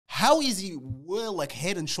how is he well like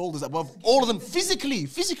head and shoulders above all of them physically?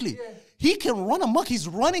 He can run amok. He's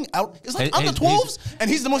running out. It's like under 12s, and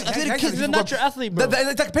he's the most athletic kid. He's a natural athlete, bro.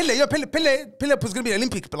 It's like Pele. Yeah, Pele was gonna be an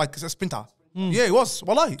Olympic, but like a sprinter. Yeah, he was.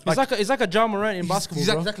 Wallahi. He's like a Ja Morant in basketball,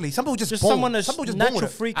 bro. Exactly. Some people just someone that's natural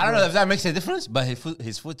freak. I don't know if that makes a difference, but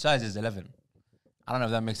his foot size is 11. I don't know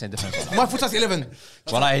if that makes any difference. My foot size 11.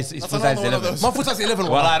 Wallah, his foot size is 11. My foot size 11.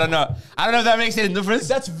 Well, I don't know. I don't know if that makes any difference.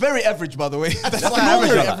 That's very average, by the way. That's not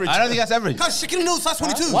average. I don't think that's average. Guys, Shaquille O'Neal size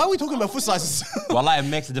 22. Why are we talking about foot sizes? Wallah, it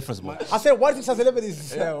makes a difference, bro. I said, why do you think size 11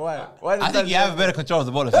 is? Why? I think you have better control of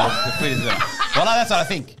the ball if your feet is better. Wallah, that's what I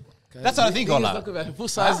think. That's what I think, Wallah. Foot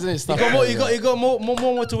sizes and stuff. You got more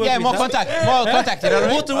to work with. Yeah, more contact. More contact. You know what I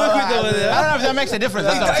mean? More to work with over there. I don't know if that makes a difference.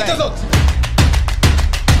 That's what I'm saying.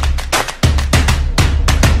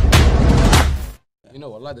 You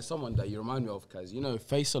know, Wallah, there's someone that you remind me of, cause you know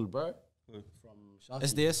Faisal, bro, from Sharky.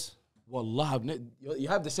 SDS. Wallah, you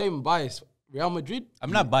have the same bias. Real Madrid.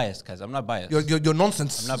 I'm not biased, cuz. I'm not biased. You're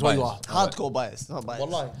nonsense. I'm not biased. You are. Hardcore bias. Not bias.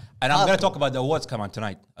 Wallahi. And I'm going to talk about the awards come on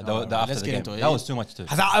tonight. After the game. That was too much too.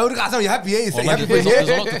 You're happy, yeah? There's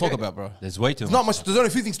a lot to talk about, bro. There's way too much. Not much. There's only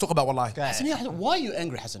a few things to talk about, wallahi. Why are you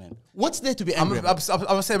angry, Hassanin? What's there to be angry about?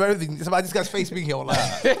 I'm saying about everything. It's about this guy's face being here, wallahi.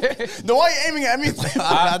 No, why are you aiming at me?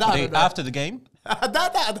 After the game,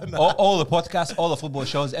 all the podcasts, all the football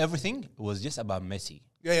shows, everything was just about Messi.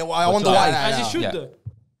 Yeah, well, I wonder why. As it should though.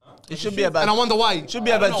 It should be about. And I wonder why. It should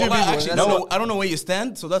be about two people. I don't know where you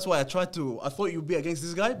stand, so that's why I thought you'd be against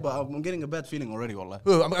this guy, but I'm getting a bad feeling already, wallah.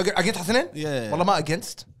 I'm against Hassanin? Yeah. Well, I'm not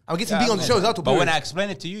against. I'm against him being on the show. But when I explain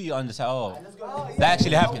it to you, you understand. Oh, that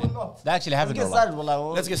actually happened. That actually happened.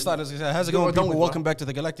 Let's get started. How's it going, people? Welcome back to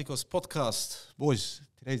the Galacticoz podcast. Boys,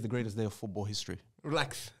 today's the greatest day of football history.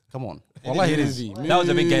 Relax. Come on. Wallahi, it is. That was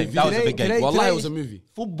a big game. That was a big game. Wallahi, it was a movie.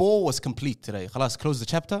 Football was complete today. Khalas, close the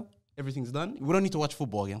chapter. Everything's done. We don't need to watch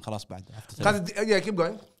football again. Khalas, bad. Yeah, keep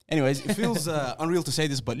going. Anyways, it feels unreal to say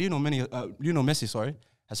this, but Lionel Messi,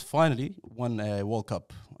 has finally won a World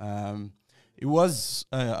Cup. It was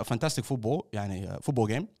a fantastic football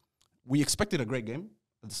game. We expected a great game.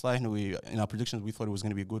 At the start, in our predictions, we thought it was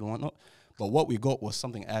going to be good and whatnot. But what we got was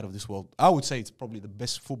something out of this world. I would say it's probably the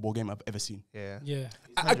best football game I've ever seen. Yeah.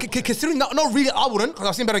 Considering, not really, I wouldn't, because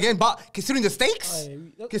I've seen better game, but considering the stakes,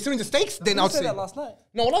 then I would say. that last night.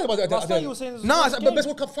 No, Last night you were saying this was it's the best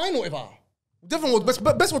World Cup final ever. Different best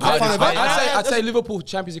World Cup final ever. I'd say Liverpool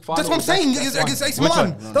Champions League final. That's what I'm saying. Against AC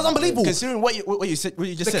Milan. That's unbelievable. Considering what you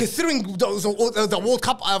just said. Considering the World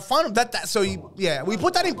Cup final, we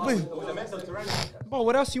put that in. Bro,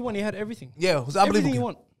 what else you want? He had everything. Yeah, it was unbelievable. Everything you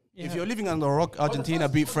want. If you're living under a rock, Argentina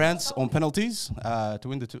beat France on penalties to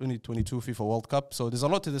win the 2022 FIFA World Cup. So there's a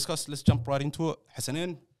lot to discuss. Let's jump right into it.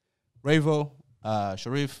 Hassanin, Ravo,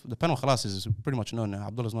 Sharif. The panel khalas is pretty much known now.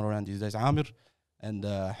 Abdullah's not around these days. Amir and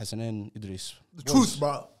Hassanin, Idris. The truth,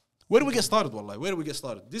 bro. Where do we get started, Wallah? Where do we get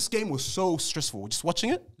started? This game was so stressful. Just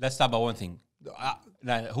watching it. Let's start by one thing.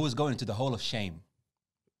 Who is going to the Hall of Shame?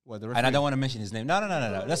 And I don't want to mention his name. No.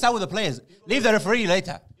 Let's start with the players. Leave the referee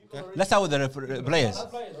later. Okay. Let's start with the players.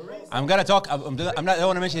 I'm gonna talk. I don't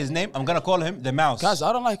want to mention his name. I'm gonna call him the Mouse. Guys,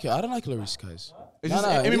 I don't like it. I don't like Lloris, guys.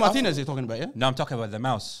 Emi Martinez you're talking about, yeah? No, I'm talking about the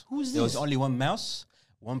Mouse. Who is this? There was only one Mouse,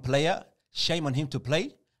 one player. Shame on him to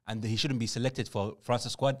play, and he shouldn't be selected for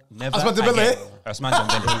France's squad. Never again. Osman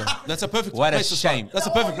Dembele. That's a perfect what place a to shame. Start. That's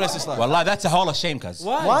a perfect place to start. Wallahi, that's a hall of shame, cuz.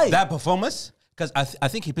 Why? That performance. Because I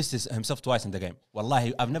think he pissed himself twice in the game.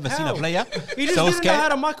 Wallahi, I've never seen a player he just so didn't scared. know how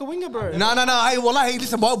to mark a winger, bro. No. Hey, wallahi,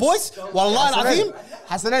 listen, boys. Wallahi,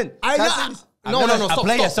 Hassanin. A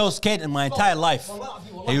player so scared in my entire life.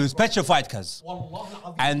 He was petrified, cuz.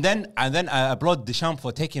 And then I applaud Deschamps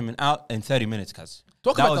for taking him out in 30 minutes, cuz.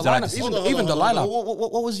 Talk about the lineup. Even the lineup.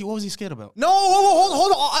 What was he scared about? No,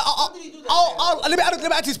 hold on. Let me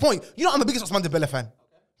add to his point. You know, I'm the biggest Osman Dembele fan.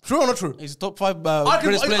 True or not true? He's top 5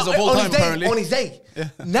 greatest players of all time, apparently. On his day. Yeah.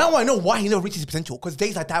 Now I know why he never reached his potential. Because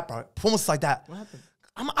days like that, bro. Performances like that. What happened?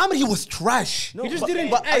 I mean, he was trash. No, he just didn't.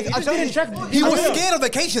 He was scared of the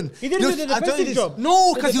occasion. He didn't do the defensive job.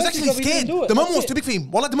 No, because he was actually scared. The moment was too big for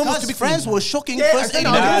him. The moment was too big for him. France was shocking. No. I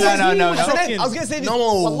was going to say this.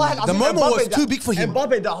 No, the moment was too big for him.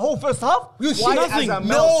 Mbappe, the whole first half, quiet as a mouse.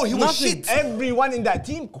 No, he was shit. Everyone in that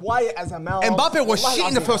team, quiet as a mouse. Mbappe was shit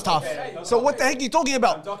in the first half. So what the heck are you talking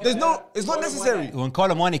about? It's not necessary. When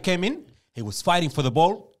Colomani came in, he was fighting for the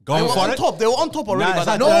ball. They were on top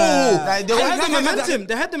already. No, they had the momentum.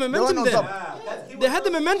 They had the momentum there. They had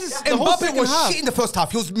the momentum the whole Mbappe second was half. shit in the first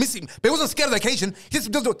half. He was missing, but he wasn't scared of the occasion. He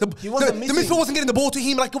wasn't missing. The midfield wasn't getting the ball to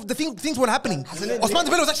him. Like things weren't happening. Osman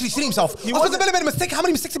Dembele was actually shitting himself. Osman Dembele made a mistake. How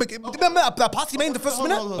many mistakes? Remember that pass he made in the first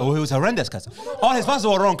minute? Oh, he was horrendous, cuz. All his passes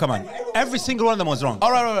were wrong, come on. Every single one of them was wrong.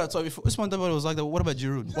 All right. So if Usman Dembele was like that, what about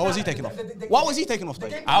Giroud? What was he taking off? What was he taking off?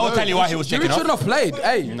 I will tell you why he was taken Giroud shouldn't off. have played.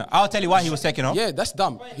 Hey, No, I'll tell you why he was taken off. yeah, that's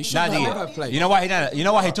dumb. He should Nah, not Diga. have played. You know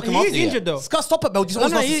why he took him off? He's Diga? injured though. Scott, stop it, bro. he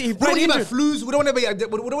played We don't need about injured. flus. We don't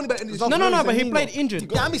want about. No, but he played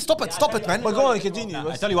injured. Yeah, I mean, stop it, man. But go on, continue.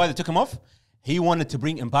 I tell you why they took him off. He wanted to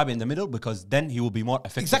bring Mbappe in the middle because then he will be more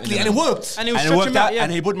effective. Exactly, in and the it middle. worked. And he was And it worked out. yeah.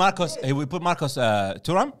 And he put Marcos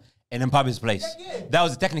Thuram in Mbappe's place. That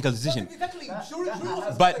was a technical decision.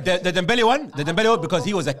 But the Dembele one, because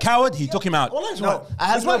he was a coward, he took him out. No, I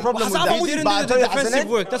have no problem with that. He didn't But I do tell the you, defensive Hasanen,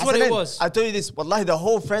 work. That's what it Hasanen, was. I tell you this, wallahi, the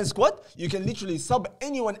whole French squad, you can literally sub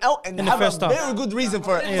anyone out and In the have a first half. very good reason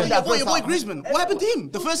for it. For Your that boy first half. Griezmann. What happened to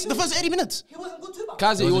him? The first 80 minutes.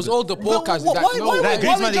 Kazi, it was all the poor Kazi. why- that- why- no, why- Right,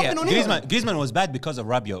 why are we jumping on him? Griezmann was bad because of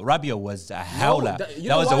Rabiot. Rabiot was a howler. you That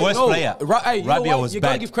know was the why? worst No, player. Hey, you know Rabiot why? was You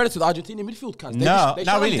gotta bad. give credit to the Argentinian midfield, Kaz. No, They not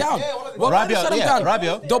shut him really. down. Well, Rabiot, they shut him yeah, down.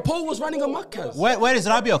 Rabiot. The Paul was running amok, Kaz. Where is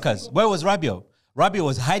Rabiot, cuz? Where was Rabiot? Rabiot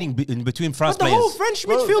was hiding in between France But the players. whole French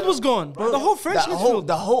midfield was gone. The whole French midfield.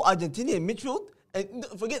 The whole Argentinian midfield, and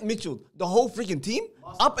forget midfield, the whole freaking team,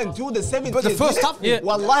 up until the 70th But the first minute, half, yeah.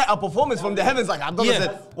 wallahi, a performance from the heavens, like Abdullah Yeah.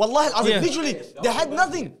 said. Wallahi, I was Yeah. literally, they had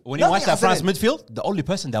nothing. When you watch that France Hasanen. midfield, the only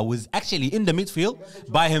person that was actually in the midfield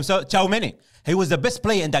by himself, Tchouameni. He was the best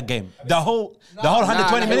player in that game. The whole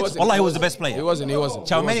 120 minutes, Allah, he was the best player. He wasn't.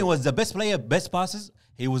 Tchouameni was the best player, best passes.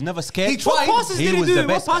 He was never scared. He tried. What passes did he was do? the What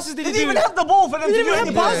best. passes did He he didn't do? even have the ball for them He to didn't do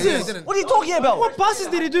even have anything. passes. What are you talking about? What passes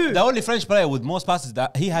did he do? The only French player with most passes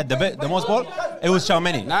that he had the most ball, it was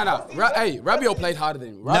Tchouameni. Nah. Hey, Rabiot played harder than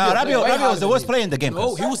him. Rabiot was the worst player in the game.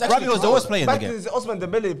 No, he was actually Rabiot was the worst player in the Back to game. this Osman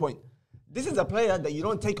Dembele point. This is a player that you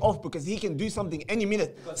don't take off because he can do something any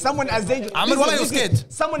minute. Someone as dangerous. Ahmed Wali was scared.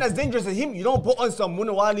 Someone as dangerous as him, you don't put on some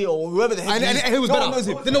Munawali or whoever the heck. And he was no better. one knows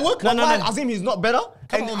him. Didn't it work? Wallahi Azim, he's not better.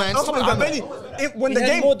 Come on, man. Osman Stop it, Dembele, when He the had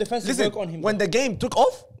game, more defensive listen, work on him. when the game took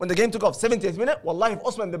off, 70th minute, wallahi, if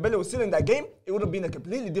Osman Dembele was still in that game, it would have been a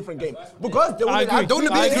completely different game because they would have agree. had, There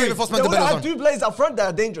wouldn't be they a game if Osman would Dembele have was had on. two players up front that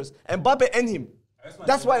are dangerous, and Mbappe and him.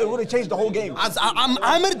 That's why it would have changed the whole game.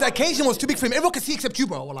 Ahmed, the occasion was too big for him. Everyone can see except you,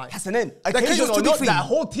 bro. Wallahi. Hasanen, The occasion occasion was or too big not, for that him.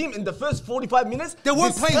 whole team in the first 45 minutes, They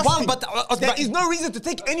weren't playing well, disgusting. but there is no reason to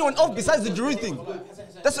take anyone off besides the Giroud thing.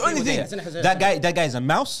 That's the only thing. That guy is a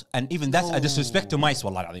mouse, and even that's a disrespect to mice.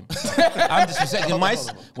 Wallahi azim. I'm disrespecting mice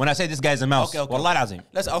when I say this guy is a mouse. Okay. Wallahi azim.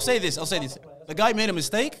 I'll say this. The guy made a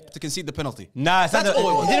mistake to concede the penalty. Nah, it's not That's all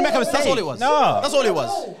it was. he didn't make a mistake. That's all it was. No, That's all it was.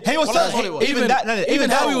 He was That's all it was. Even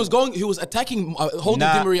how he was going, he was attacking, holding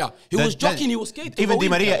Di Maria. He was jockeying, he was scared. Even Di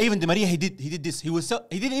Maria, he did this. He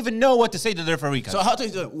didn't even know what to say to the referee. So how do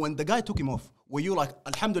you do it? When the guy took him off, were you like,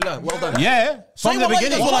 Alhamdulillah, well done? Yeah, from the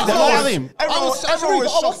beginning. Wallahi azim. Everyone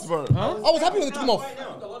was shocked, bro. I was happy when they took him off.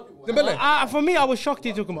 Dembele. For me, I was shocked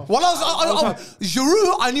he took him off. Well,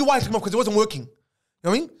 Giroud, I knew why he took him off because it wasn't working. You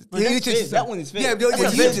know what I mean? That one is fair. Yeah, That's a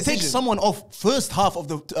He fair had to take decision. someone off first half of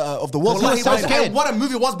the World Wallahi, Cup. that was scary. What a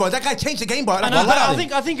move it was, bro. That guy changed the game, bro. And I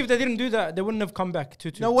think if they didn't do that, they wouldn't have come back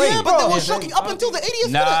 2-2. No way. Yeah, but they were shocking up until the 80th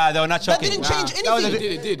minute. Nah, they were not shocking. That didn't change Nah.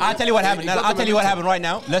 anything. It did. I'll tell you what happened. He got I'll the tell you what momentum. happened right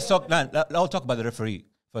now. Let's talk about the referee.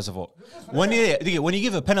 First of all, when you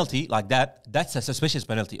give a penalty like that, that's a suspicious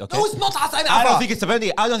penalty. Okay. No, it's not. I don't think it's a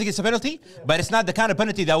penalty. I don't think it's a penalty, but it's not the kind of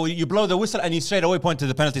penalty that you blow the whistle and you straight away point to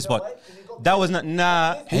the penalty spot. That was not.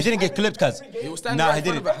 Nah, he didn't get clipped, cuz. He was standing Nah, right he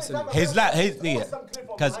in front didn't. of it, Hassan.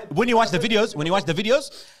 Because when you watch the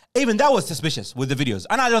videos, even that was suspicious with the videos,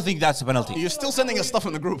 and I don't think that's a penalty. You're still sending us stuff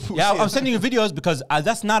in the group. Yeah, I'm sending you videos because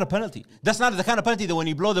that's not a penalty. That's not the kind of penalty that when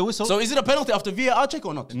you blow the whistle. So is it a penalty after VAR check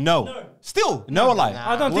or not? No. Still? No lie.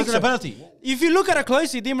 I don't think Wasn't so. a penalty. If you look at it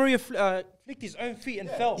closely, Di Maria flicked his own feet and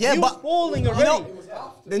fell. Yeah, he was but falling you already. know,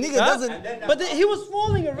 the nigga Huh? doesn't. But he was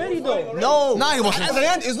falling already though. No, Nah, he wasn't. At the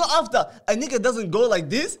end, it's not after. A nigga doesn't go like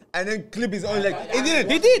this and then clip his own leg. He didn't.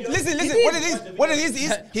 He did. Listen. He did. What it is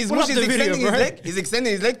he's Pull up the video, extending his bro. leg. He's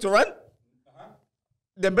extending his leg to run.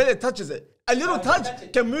 Dembele touches it. A little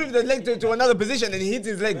touch can move the leg to another position and he hits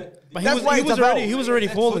his leg. But That's why he it's was a foul. already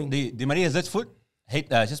falling. Di Maria's left foot hit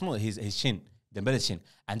just more his chin, Dembele's chin,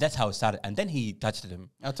 and that's how it started. And then he touched him.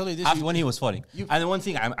 I'll tell you this, After when he was falling. And the one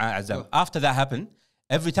thing, after that happened,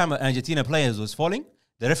 every time an Argentina player was falling,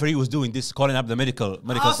 the referee was doing this, calling up the medical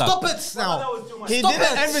stuff. Stop it now. He did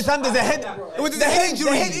it every time there's a head. It was the head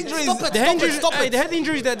injury. Stop it. The head injuries, Stop it. the head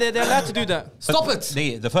injuries that they're allowed to do that. Stop it.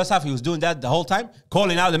 The first half, he was doing that the whole time,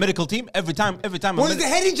 calling out the medical team every time. What is the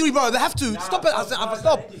head injury, bro? They have to. Stop it. I said,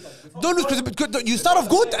 stop. Don't lose because you start off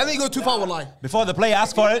good and then you go too far with line. Before the player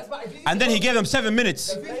asked for it, and then he gave them 7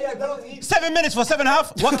 minutes. 7 minutes for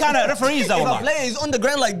 7.5? What kind of referee is that? If a player is on the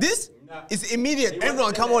ground like this, it's immediate.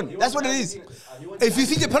 Everyone, come on. That's what it is. If you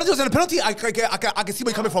think the penalty was a penalty, I can see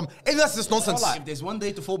where you're coming from. And that's just nonsense. If there's one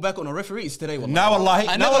day to fall back on a referee, it's today. Now, wallahi.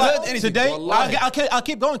 I never heard anything. Today, Wallahi. I'll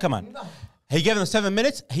keep going, come on. He gave them 7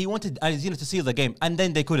 minutes. He wanted Argentina to seal the game, and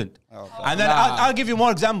then they couldn't. And then I'll give you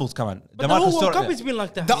more examples, come on. But the whole World Cup has been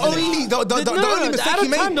like that. The only mistake he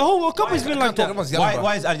made. The whole World Cup has been like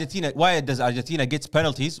that. Why does Argentina get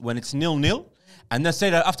penalties when it's 0-0? And then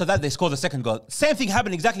straight after that, they score the second goal. Same thing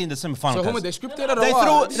happened exactly in the semi-final. So, they scripted it or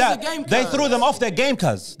what? They threw them off their game,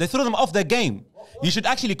 cuz. They threw them off their game. You should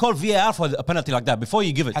actually call VAR for a penalty like that before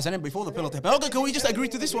you give it. Hassan, before the penalty. Okay, can we just agree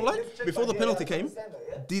to this one, like? Before the penalty came,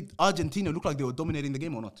 did Argentina look like they were dominating the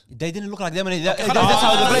game or not? They didn't look like them. That's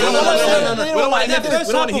how they played. No. We don't want to hear this.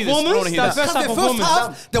 We don't want to hear this. We don't want to hear this. First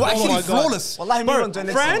half, they were actually flawless.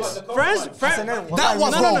 France. That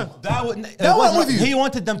was wrong. That was with you. He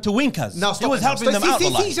wanted them to win, cuz. He was helping them out.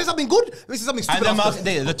 He said something good. He said something stupid.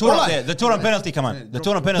 And the Turan penalty, come on. The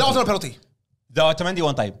Turan penalty. That was not a penalty. The Otamendi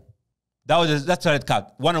one time. That's a red card.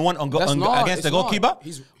 1-on-1 against the goalkeeper.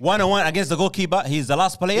 1-on-1 against the goalkeeper. He's the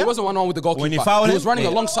last player. He wasn't 1-on-1 with the goalkeeper. When you foul he was running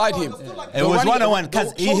alongside him. It was 1-on-1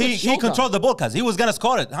 because he controlled the ball, because he was gonna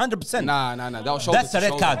score it 100%. Nah. That was shoulder. That's a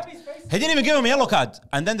red card. He didn't even give him a yellow card.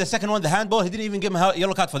 And then the second one, the handball, he didn't even give him a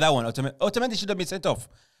yellow card for that one. Otamendi should have been sent off.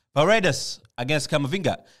 Paredes against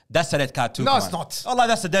Camavinga, that's a red card too. No, it's not. Allah,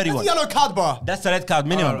 that's a dirty one. Yellow card, bro. That's a red card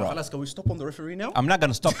minimum, bro. Can we stop on the referee now? I'm not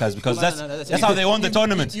gonna stop, guys, because that's how they won the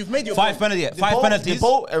tournament. You've made your five penalties.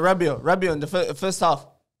 Rabiot in the first half.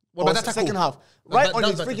 What about that tackle? Second half? Right on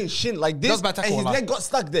his freaking shin like this, and his leg got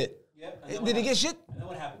stuck there. Did he get shit?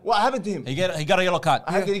 What happened to him? He got a yellow card.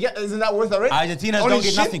 Isn't that worth a red? Argentina don't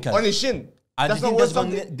get nothing, on his shin.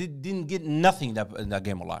 Argentina didn't get nothing in that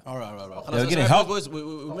game, Allah. All right. They were getting help. We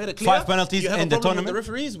made it clear. 5 penalties in the tournament. The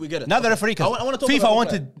referees, we get it. Not the referee. FIFA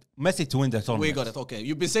wanted Messi to win the tournament. We got it. Okay,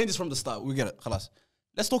 you've been saying this from the start. We get it. Khalas.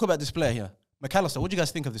 Let's talk about this player here, McAllister. What do you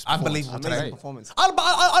guys think of this? Unbelievable Amazing performance.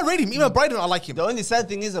 I rate him. Even Brighton, I like him. The only sad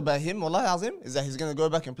thing is about him, Wallahi Azim, is that he's gonna go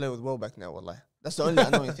back and play with Welbeck now, Wallahi. That's the only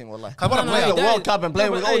annoying thing, Wallahi. Play the World Cup and play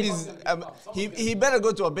with all these. He better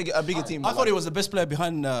go to a bigger team. I thought he was the best player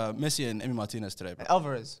behind Messi and Emi Martinez today. Bro.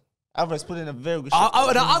 Alvarez put in a very good shot.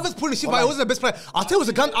 Alvarez put in a shit, but he wasn't the best player. I'll tell you it was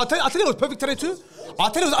a gun. I'll tell you it was perfect today too. I'll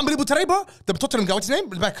tell you it was unbelievable today, bro. The Tottenham guy, what's his name?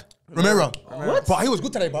 Back. Romero. What? But he was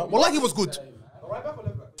good today, bro. Wallahi, he was good.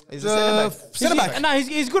 He's a centre back. Nah,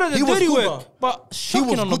 he's good at the dirty work, but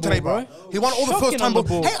shocking on the ball, bro. He won all the first time ball.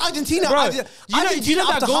 Hey, Argentina, bro. You know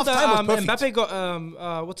that goal that Mbappe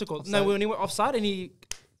got? What's it called? No, when he went offside and he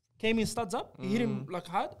came in studs up, he hit him like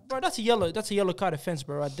hard, bro. That's a yellow card offense,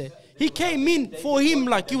 bro, right there. He came in for him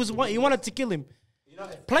like he wanted to kill him.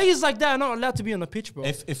 Players like that are not allowed to be on the pitch, bro.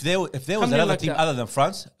 If there was another team other than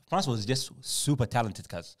France was just super talented,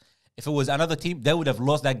 cuz. If it was another team, they would have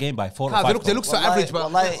lost that game by 4 or 5. They look so average, but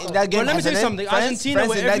in that game, let me tell you something. Argentina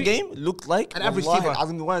in that game looked like an average team.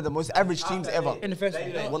 One of the most average teams ever. In the first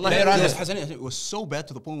game. It was so bad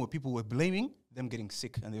to the point where people were blaming them getting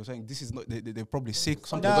sick, and they were saying this is not. They're probably sick.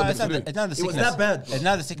 It's not the sickness. It was that bad. It's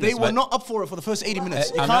not the sickness. They were not up for it for the first 80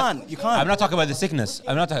 minutes. You can't. I'm not talking about the sickness.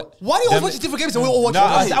 I'm not. Why do you always watch different games and we all watch? No,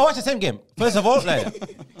 I watched the same game. First of all, I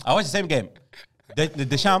watched the same game.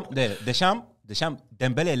 Deschamps,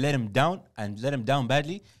 Dembele let him down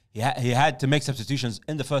badly. He had to make substitutions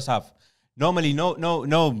in the first half. Normally,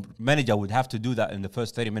 no manager would have to do that in the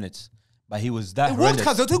first 30 minutes. But he was that horrendous.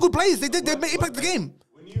 Because they're two good players. They impact the game.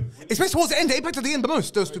 Especially towards the end, they impacted the end the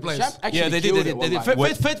most, those two players. Yeah, they did.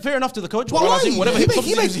 Fair enough to the coach. Whatever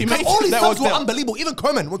he made all his subs were unbelievable. Even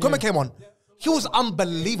Koeman, when Koeman came on. He was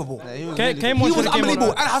unbelievable. He was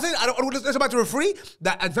unbelievable. And I think, let's about the referee,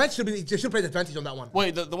 that advantage they should play the advantage on that one.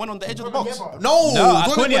 Wait, the one on the edge of the box? No,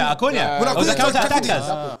 Acuna. The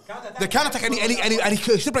counter-attack. The counter-attack, and he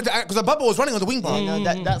should play because Mbappe was running on the wing, bro.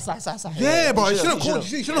 Yeah, bro, he shouldn't have called.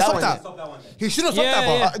 He shouldn't have stopped that. He shouldn't have stopped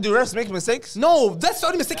that, bro. Do refs make mistakes? No, that's the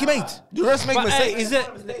only mistake he made. Do refs make mistakes?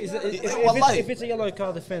 If it's a yellow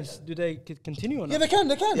card offense, do they continue or not? Yeah, they can.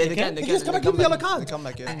 They just come back and give the yellow card. They come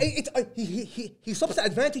back, yeah. He stops the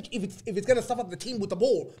advantage if it's gonna stuff up the team with the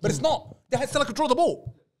ball, but it's not. They still control the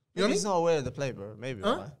ball. You know Maybe what he's not aware of the play, bro. Maybe.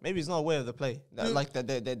 Maybe he's not aware of the play. Like that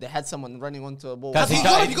they had someone running onto a ball. You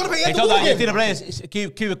gotta pay He the told the ball game. Argentina players,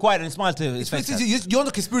 keep it quiet and smile to his face. You're on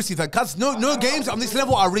the conspiracy thing, cuz no games on this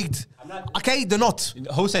level are rigged. Okay, they're not.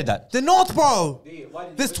 Who said that? They're not, bro.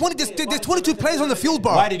 There's 22 players on the field,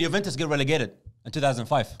 bro. Why did Juventus get relegated in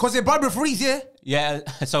 2005? Because they're bribe referees, yeah? Yeah,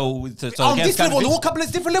 so On against this level, the countries- World Cup is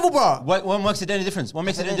different level, bro. what makes it any difference? What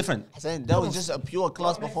makes it any different? Saying that was just a pure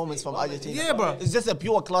class performance from Argentina. Yeah, bro. It's just a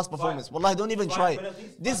pure class performance. Wallahi, don't even try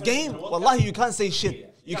it. This game, wallahi, you can't say shit.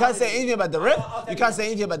 You can't say anything about the ref. You can't say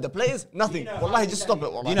anything about the players. Nothing. Wallahi, just stop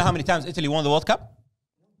it. Wallahi. Do you know how many times Italy won the World Cup?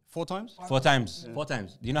 4 times? 4 times. 4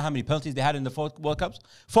 times. Do you know how many penalties they had in the 4 World Cups?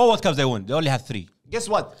 4 World Cups they won. They only had 3. Guess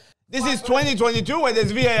what? This is 2022 where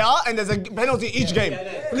there's VAR and there's a penalty each game.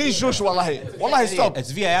 Please shush, wallahi. Wallahi, stop.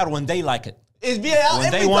 It's VAR when they like it. It's VAR When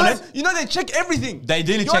every they want time. it- You know they check everything. They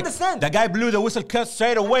didn't You check. understand? The guy blew the whistle cut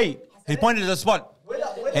straight away. He pointed to the spot.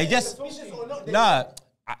 He just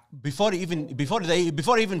before he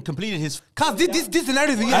even completed his. Cuz this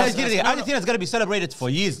scenario, Argentina's gonna be celebrated for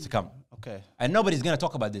years to come. Okay. And nobody's gonna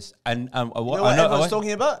talk about this. And You know what everyone's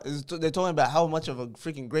talking about? They're talking about how much of a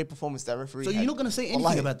freaking great performance that referee So had. you're not gonna say anything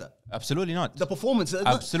Wallahi. about that? Absolutely not. The performance.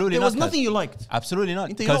 Absolutely There was not, nothing cuz. you liked. Absolutely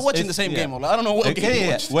not. You're not watching the same game, Wallah. I don't know what game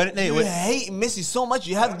you watched. You hate Messi so much.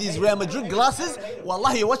 You have these Real Madrid glasses.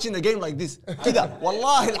 Wallahi, you're watching the game like this. Kida.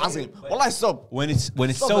 Wallahi al-azim. Wallahi, stop. When it's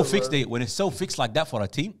Stop so it, fixed, bro. when it's so fixed like that for a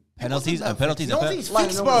team, penalties and penalties and Nothing's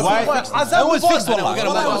penalties. fixed, bro. Why? Azam It was move on. fixed, wallah. We gotta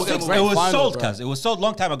Wallah, move it on. was fixed. Great It was final, sold, bro. cuz. It was sold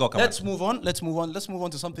long time ago. Come on. Let's move on. Let's move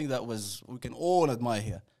on to something that we can all admire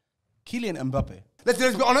here. Kylian Mbappe. Let's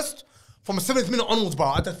be honest. From a 7th minute onwards,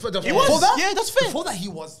 bro. He was. Before that, Yeah, that's fair. Before that, he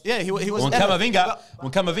was. Yeah, he was. When Camavinga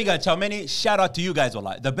and Tchouameni, shout out to you guys,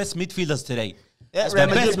 wallah. The best midfielders today. Yeah, That's Real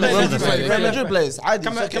the Madrid best players. midfielders. Real Madrid players. Adi,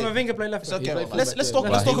 it's okay. Camavinga play left. It's okay. back. wallah. Let's talk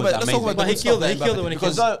He was about amazing. the He good killed stuff it. He that killed it Mbappe when he did.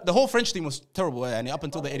 Because killed the whole French team was terrible, and up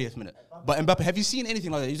until the 80th minute. But Mbappe, have you seen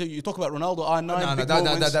anything like that? You talk about Ronaldo, R9, No, big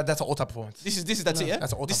moments. that's an all-time performance. That's it, yeah?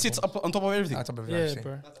 That's an all-time This sits up on top of everything. That's a bit Yeah,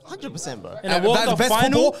 bro. 100%, bro. In a World That's the Cup best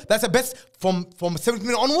final. football. That's the best from 7th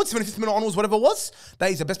minute onwards, 75th minute onwards, whatever it was.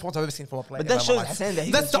 That is the best performance I've ever seen from a player. But that in my shows life. Hassan that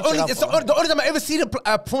he That's can the switch only. it It's up, the only time I've ever seen a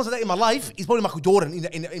performance like that in my life. Is probably Michael Jordan in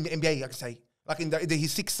the NBA. I could say. Like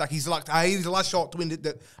he's 6, like he's the last shot to win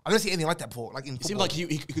the I've never seen anything like that before. Like in It seemed like he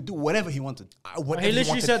could do whatever he wanted. He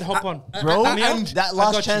literally said, "Hop on, Bro, and that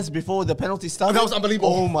last chance before the penalty started. That was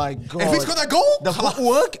unbelievable. Oh my god. If he's got that goal, the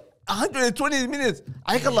footwork, 120 minutes.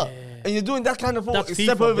 Aykallah. And you're doing that kind of That's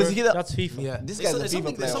step FIFA, overs. bro. That's FIFA. Yeah, this guy's a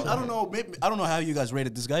FIFA player. I don't know. I don't know how you guys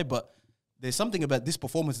rated this guy, but there's something about this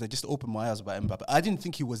performance that just opened my eyes about Mbappe. I didn't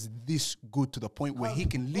think he was this good to the point where he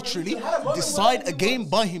can literally decide a game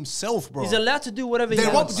by himself, bro. He's allowed to do whatever he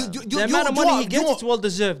Then wants. what- The amount of money he gets, it's well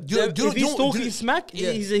deserved. you- If he's you- talking you- smack,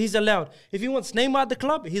 yeah. he's allowed. If he wants Neymar at the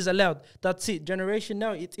club, he's allowed. That's it. Generation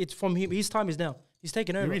now, it's from him. His time is now. He's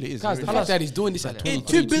taken over. He really is. Guys, the fact that he's doing this at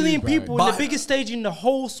 2 billion people in the But- biggest stage in the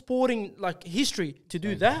whole sporting history to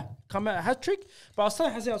do that, come out a hat trick. But I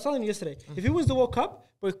was telling you yesterday, if he wins the World Cup,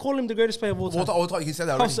 we call him the greatest player of all time. What you said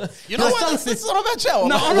that already. You know what? That's not a bad shout.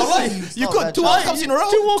 No, honestly, you got 2 World Cups in a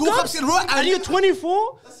row. 2 World Two Cups in a row, and you're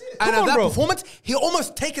 24. And Come on, that bro. performance, he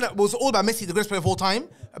almost taken it. Was all about Messi, the greatest player of all time,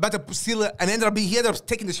 about to steal it, and ended up being here. They're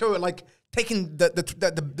taking the show, like taking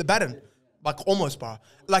the baton, like almost, bro.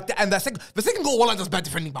 Like the second goal, Wallah, just bad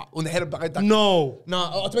defending, bro. On the head of back. No.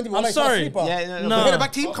 I'm sorry. Yeah, No. Head of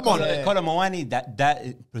back team, come on. Colin Mawani,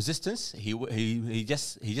 that persistence, he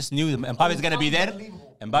just knew Mbappe's gonna be there.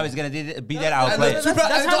 Mbappe's gonna be there. I'll play. That's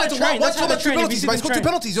how they train. That's how they train. Penalties, but he's got 2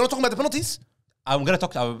 penalties. You're not talking about the penalties. I'm gonna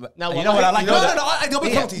talk. You Now, know what I like? No, about I don't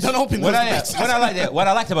want penalties. Don't open What those what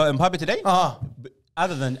I liked about Mbappe today, Uh-huh.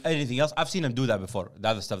 other than anything else, I've seen him do that before. The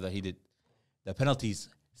other stuff that he did, the penalties,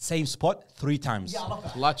 same spot 3 times.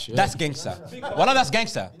 Clutch, yeah. That's gangster. Wallah, that's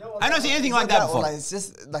gangster. I don't see anything like that before. Wallahi, it's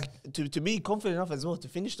just like to be confident enough as well to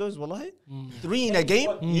finish those. Wallahi, 3 in a game.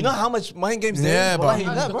 You know how much mind games there Yeah, is. bro. Wallahi, in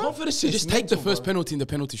Guys, that, the bro. confidence to just take the first penalty in the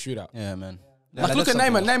penalty shootout. Yeah, man. Like, look at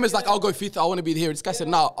Neymar. Neymar's like, I'll go 5th. I want to be here. This guy said,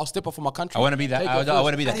 no, I'll step up for my country. I want to be that. Take it I first.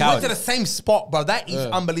 want to be the And he went to coward. the same spot, bro. That is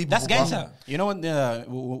unbelievable. That's bro. gangster. You know when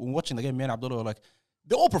we're watching the game, me and Abdullah were like,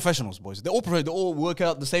 they're all professionals, boys. They're all work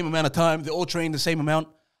out the same amount of time. They all train the same amount.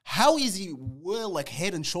 How is he like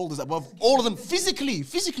head and shoulders above all of them physically?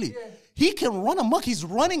 He can run amok. He's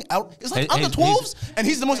running out. It's like under 12s, and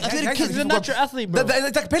he's the most athletic kid. He's a natural athlete, bro.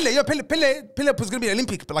 It's like Pele. Yeah, Pele was gonna be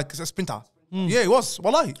Olympic, but like a sprinter. Yeah, he was.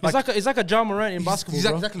 Wallahi. It's like a Ja Morant in basketball,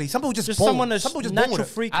 bro. Exactly. Some people just Just born- someone that's some people just born natural with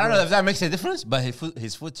it. freak. I don't bro. know if that makes a difference, but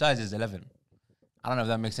his foot size is 11. I don't know if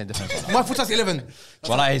that makes any difference. My foot size 11.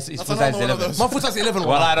 Well, it's foot size 11. My foot size 11.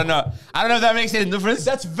 Well, I don't know. I don't know if that makes any difference.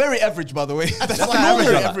 That's very average, by the way. That's Not like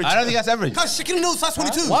normal. average. I don't think that's average. Guys, Shaquille O'Neal size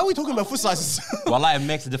 22. Why are we talking about foot sizes? Well, it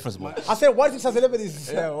makes a difference, bro. I said, why is size 11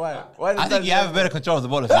 is... Yeah, why? I think you have better control of the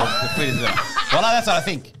ball if you're free as well. Well, that's what I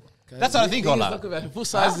think. That's what I think, Ola. Talk about full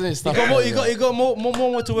sizes and stuff. You got more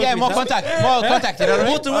to work with. Yeah, more contact. More contact, you know what I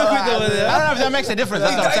mean? More to work with over there. I don't know if that makes a difference.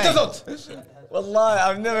 That's what I'm saying. Wallahi,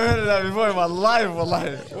 I've never heard of that before in my life,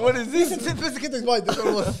 wallahi. What is this?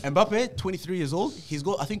 Mbappe, 23 years old. He's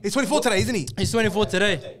got, I think, He's 24 today, isn't he? He's 24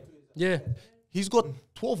 today. Yeah. he's got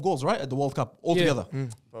 12 goals, right, at the World Cup altogether.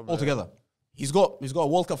 Altogether. He's got a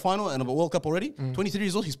World Cup final and a World Cup already. 23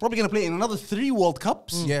 years old. He's probably going to play in another 3 World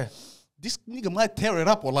Cups. Yeah. This nigga might tear it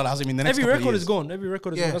up, wallah al-azim, in the next Every couple of record years. is gone. Every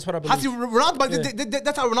record is gone. That's what I Has believe. he, Ronaldo, but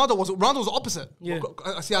that's how Ronaldo was. Ronaldo was the opposite. Yeah.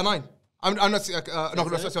 CR9. I'm not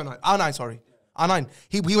CR9. R9, sorry. R9.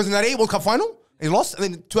 He was in that 8 World Cup final. He lost,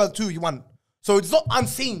 and then 12-2 he won. So it's not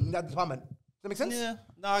unseen in that department. Does that make sense? Yeah.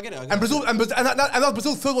 No, I get it. And Brazil, and that was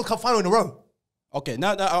Brazil's 3rd World Cup final in a row. Okay,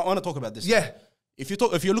 now I want to talk about this. Yeah. If you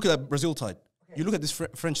look at that Brazil side, you look at this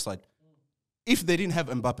French side. If they didn't have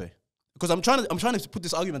Mbappe, because I'm trying to put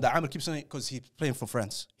this argument that Amr keeps saying because he's playing for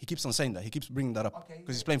France. He keeps on saying that. He keeps bringing that up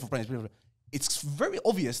because he's playing for France. It's very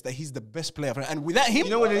obvious that he's the best player, and without him,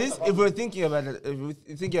 You know what it is? If we're thinking about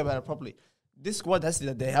it, properly, this squad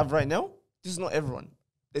that they have right now, this is not everyone.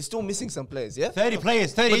 They're still missing some players, yeah? 30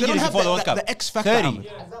 players, 30 but they don't injuries have before the World Cup. the X factor. 30. Amr.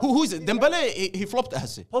 Who is it? Dembele, he flopped at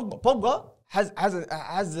Hassi. Pogba has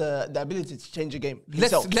the ability to change a game.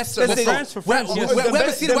 Let's say France, for France, yes. We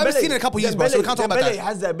haven't seen it in a couple of years, bro, so we can't talk about Dembele that.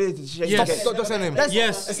 has the ability to change Yes. the game. Don't say him.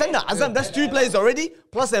 Yes. Azam, that's 2 players already,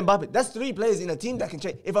 plus Mbappe. That's 3 players in a team that can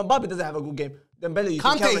change. If Mbappe doesn't have a good game, Dembele, you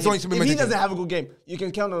can Kante count is on only to be him. If he mentioned. doesn't have a good game, you can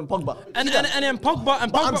count on Pogba. And then Pogba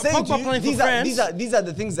But I'm saying to you, playing for these France. are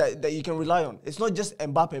the things that you can rely on. It's not just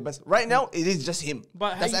Mbappe, but right now it is just him.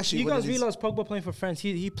 But that's hey, actually you what guys it is. realize Pogba playing for France,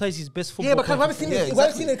 he plays his best football. Yeah, but we playing haven't for seen Yeah, it.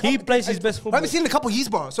 exactly. He plays his best football. We haven't seen it in a couple of years,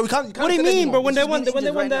 bro. So we can't. What do you mean, bro? When they won He's been that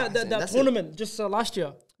injured right now, that that's it. tournament just last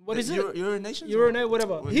year. What is it? Euro Nations? Euro,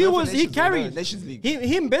 whatever. We're He going for was. He Nations, we're going carried. Nations League.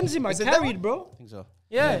 Him Benzema Is it that carried, bro. I think so.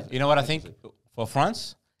 Yeah. You know what I think? For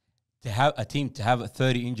France, to have a team to have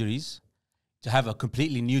 30 injuries, to have a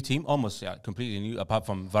completely new team, almost completely new, apart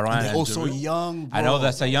from Varane. They're and also Giroud. young, bro. I know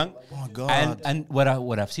that's a young. Oh my God. And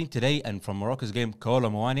what I've seen today and from Morocco's game, Kolo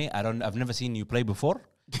Muani, I've never seen you play before.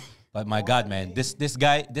 But my God, man, this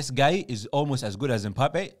guy is almost as good as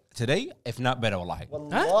Mbappe today, if not better. Wallahi.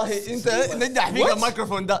 Wallahi, انت نحميك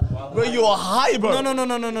الميكروفون ده. Bro, you are high, bro.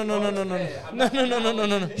 No.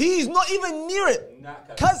 He's not even near it.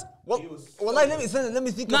 Cause wallahi, let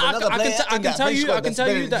me think of another player. I can tell you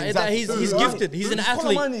that he's gifted. He's an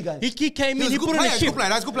athlete. He came in. He put in a shift.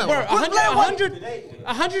 That's a good player. Bro,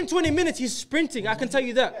 120 minutes. He's sprinting. I can tell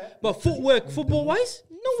you that. But football wise.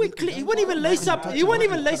 No way, he won't even lace up. He won't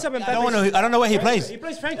even lace up Mbappe. I don't know where he plays. He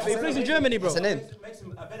plays Frankfurt. He plays in Germany, bro.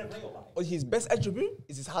 His best attribute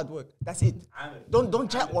is his hard work. That's it.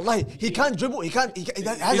 Don't chat. Wallahi, he can't dribble. He has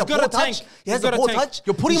a poor touch. He has a poor touch.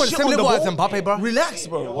 You're putting him on the same level as Mbappe, bro. Relax,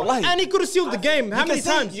 bro. Wallahi. And he could have sealed the game. How You many can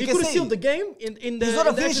say- times? you He can could have say- sealed the game in the. He's not a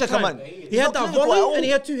in the finisher, extra come time. on. He He's had not that clinical at volley all. and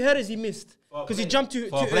he had 2 headers he missed because he jumped too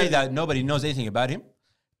For a player early. that nobody knows anything about him,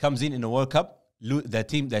 comes in the World Cup,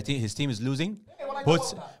 his team is losing,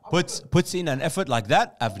 puts in an effort like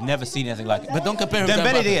that. I've never seen anything like it. But don't compare him to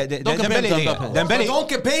Dembele, Mbappe. Don't compare him to Mbappe. Dembele. Don't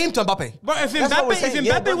compare him to Mbappe. But if That's what we're saying.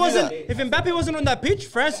 Yeah, don't do that. Mbappe wasn't on that pitch,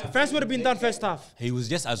 France would have been done first half. He was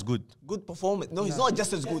just as good. Good performance. No, he's not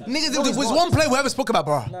just as good. Nigga, No, there he's was not. one player we haven't spoke about,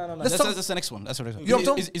 bro. That's the next one. That's what You know what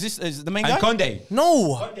I'm is this the main guy? And Conde.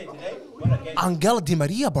 No. Angel Di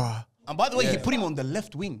Maria, bro. And by the way, he put him on the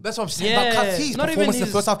left wing. That's what I'm saying Yeah. about Kati's Not even performance in the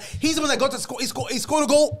his- first half. He's the one that got to score. He scored a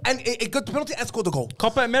goal and it got the penalty and scored the goal.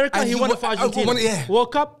 Copa America, And he he won wa- it for Argentina. yeah.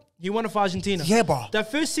 World Cup, he won it for Argentina. Yeah, bro.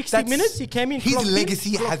 That first 60 minutes, he came in. His clocked in,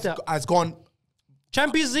 legacy clocked out. has gone.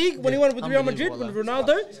 Champions League, when he won with Real Madrid, with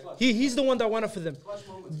Ronaldo, he's the one that won it for them.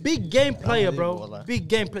 Big game player, bro. Big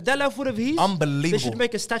game player. That left foot of his, Unbelievable. They should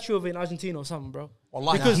make a statue of it in Argentina or something, bro.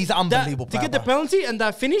 Wallahi, Because he's an unbelievable to player, get the bro. penalty and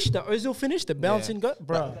that finish, the Ozil finish, the bouncing gut,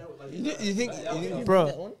 bro. You think?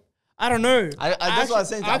 Bro, I don't know. That's what I'm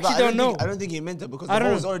saying. I actually don't know. I don't think he meant it because I the don't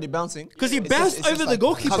ball was know. already bouncing. Because he It's bounced just over the like-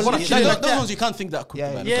 goalkeeper. Cause what- literally Yeah, like Those that. ones you can't think that quick,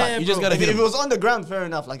 Yeah, man. you can't. You just bro. gotta If hit it him. was on the ground, fair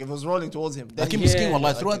enough. Like if it was rolling towards him, then Like him Yeah. skin,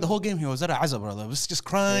 wallah. Throughout the whole game, he was at Azza, brother. Was just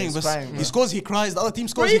crying. he's Was- crying, he bro. scores, he cries. The other team Bro,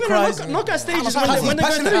 scores, he even cries. knockout stages, He's when they're going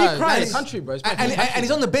passionate. through, he Yeah, cries. Country, bro. It's And he's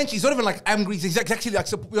on the bench. He's not even like angry. He's actually like.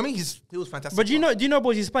 I mean, he was fantastic. But do you know,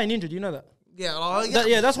 boys, he's playing injured. You know that?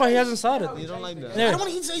 Yeah, that's why he hasn't started. You don't like that. I don't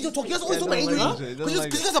want to hear you talk. You guys always talk about injury.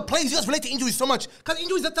 Because you guys are players, you guys relate to injuries so much. Because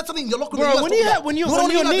injuries, that's something in your locker room. Bro, when your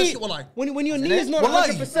knee is not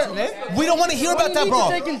Wallahi. 100%, We don't want to hear about that, bro.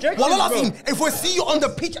 take injections, Wallahi, bro. if we see you on the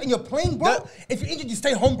pitch and you're playing, bro, if you're injured, you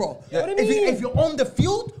stay home, bro. If you're on the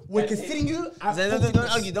field, we're considering you.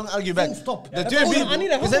 Don't argue back. Stop. The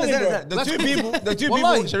two people,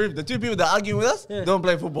 Sharif, the two people that argue with us don't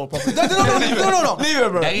play football properly. No. Leave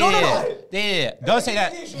it, bro. Yeah. Don't say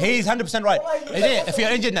that. He's 100% right. If you're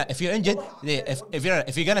injured now, if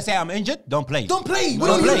you're gonna say I'm injured, don't play. Don't play. We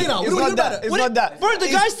don't hear now. We don't hear about it. It's not that. Bro, the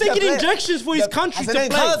guy's taking injections for his country to play.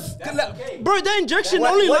 Bro, that injection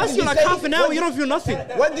only lasts you like half an hour. You don't feel nothing.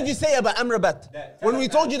 What did you say about Amrabat? When we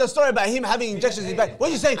told you the story about him having injections in his back, what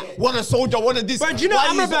did you say? What a soldier, what a this. Bro, do you know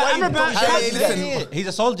Amrabat? He's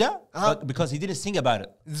a soldier, but because he didn't sing about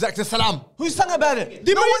it. Exactly. Salam. Who sang about it?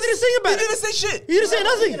 Di Maria didn't sing about He it. didn't say shit. He didn't say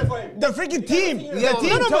nothing. The freaking team. The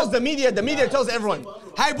team tells the media tells everyone.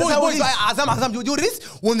 Hey, boys, Azam, you do this?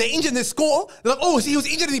 When they injured, they score. They're like, oh, see, he was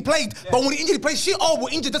injured and he played. But when he injured, he played shit. Oh,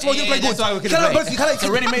 we're injured. That's why we didn't play good. That's why we couldn't play. It's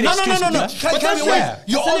already made excuses. No.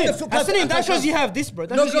 You're on the field. That shows you have this, bro.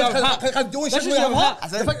 That shows you have heart.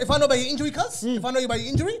 If I know about your injury, cuz, if I know about your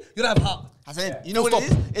injury, you don't have heart. You know what it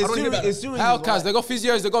is? It's two How, reasons. cuz? They got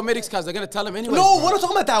physios, they got medics, cuz. They're going to tell them anyway. No, we're not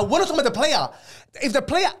talking about that. We're not talking about the player. If the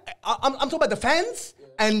player, I'm talking about the fans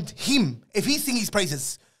and him. If he's singing his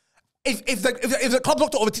praises. If the club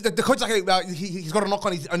doctor or the coach like he's got a knock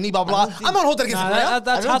on his knee, blah blah. I'm not holding against the player.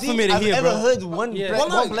 That's hard for me to hear, I've bro. ever heard one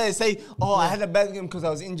player say, "Oh, I had a bad game because I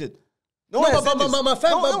was injured." My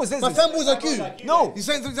fanboys like you. No, He's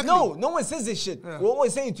saying exactly. no one says this shit. What we're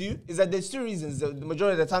saying to you is that there's two reasons. The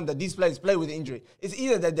majority of the time that these players play with injury, it's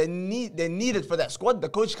either that they're needed for that squad. The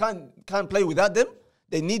coach can't play without them.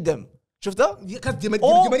 They need them. شفتها؟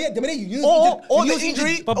 Or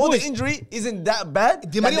the injury isn't that bad.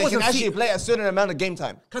 Di Maria wasn't actually play a certain amount of game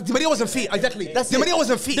time. Because Di Maria wasn't fit, exactly. Di Maria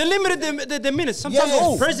wasn't fit. They limited the minutes. Sometimes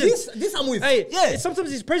his presence. This I'm with. Hey,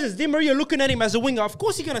 sometimes his presence. Di Maria looking at him as a winger. Of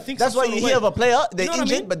course, you're gonna think. That's why you hear of a player they're injured,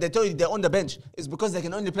 I mean? but they tell you they're on the bench. It's because they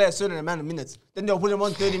can only play a certain amount of minutes. Then they'll put them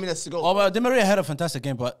on 30 minutes to go. Oh, but Di Maria had a fantastic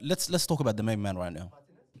game, but let's talk about the main man right now.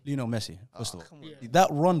 Lionel Messi, first of all. That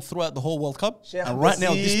run throughout the whole World Cup, and right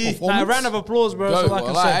now this performance. A round of applause, bro. That's all I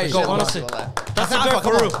can say. Honestly, that's a joke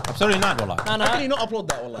for real. Absolutely not, wallah. How can you not applaud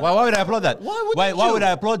that? Why would I applaud that? Why would I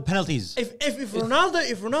applaud penalties? If Ronaldo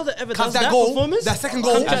ever does that that goal, performance, that second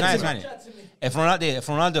goal. If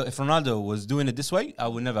Ronaldo was doing it this way, I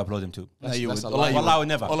would never applaud him too. Wallah, I would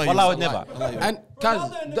never. Wallah, I would never. And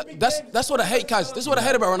guys, that's what I hate, guys. This is what I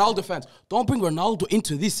hate about Ronaldo fans. Don't bring Ronaldo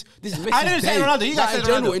into this. This is Messi's I didn't say day. Ronaldo. You guys said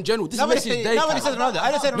Ronaldo. In general, this Nobody is Messi's said- day. Nobody guys. said Ronaldo.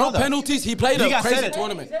 I didn't say No Ronaldo. penalties. He played You a guys crazy said it.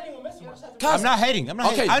 tournament. I'm not hating. I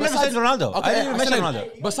never said Ronaldo. I didn't mention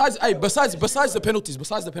Ronaldo. Besides the penalties,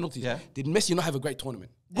 Yeah. did Messi not have a great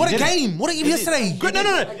tournament? What a game. What a game yesterday.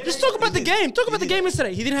 No. Just talk about the game. Talk about the game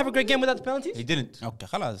yesterday. He didn't have a great game without the penalties. He didn't. Okay,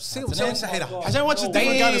 خلاص. I don't watch a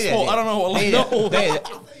different guy in sport. I don't know.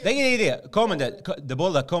 The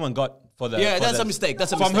ball that Coleman got for the. Yeah, for that's the- a mistake.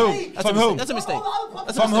 That's a From mistake. whom? From whom? That's a mistake.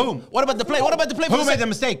 From whom? What about the play? What about the play? Who made the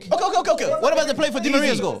mistake? Okay. What about the play for Di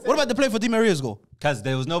Maria's goal? What about the play for Di Maria's goal? Because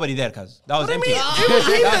there was nobody there. Because that was empty. It was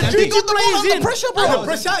him that drew two players in. Pressure, bro.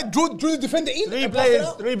 Pressure. Drew the defender in.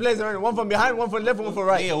 Three players around, one from behind, one from left, one from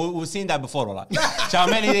right. Yeah, we've seen that before. Wallah.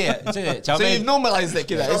 Chaumeni there. So you've normalized it,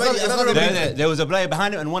 kid. It's not a big There was a player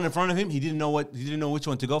behind him and one in front of him. He didn't know which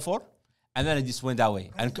one to go for, and then it just went that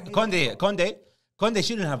way. And Conde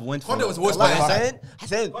shouldn't have went for. Conde was worse Wallahi,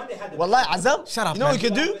 Hassan, Wallahi, Azam, Shut up, you know what man. you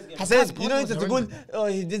can do? Hassan, you know it's a good, oh,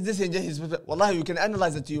 he did this and his, Wallahi, we can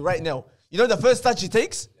analyze it to you right now. You know the first touch he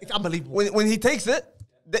takes? It's unbelievable. When he takes it,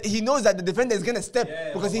 he knows that the defender is going to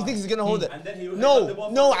step because he thinks he's going to hold it. No.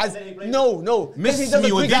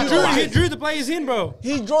 He drew the players in, bro.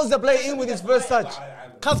 He draws the play in with his first touch.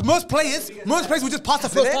 Because most players will just pass the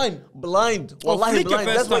first time. Blind. Wallahi, flick it blind.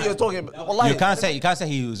 first That's what time. you're talking about. Wallahi. You can't say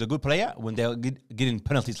he was a good player when they're getting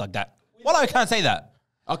penalties like that. Well, I can't say that.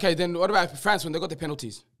 Okay, then what about France when they got the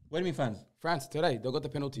penalties? What do you mean, fans? France today, they got the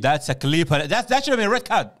penalties. That's a clear penalty. That should have been a red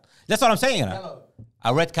card. That's what I'm saying.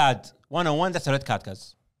 A red card, 1-on-1. That's a red card,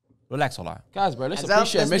 cuz. Relax, wallah. Guys, bro, let's Azam,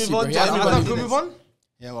 appreciate let's Messi, move bro. on He to hasn't Azam. got Can any we move on?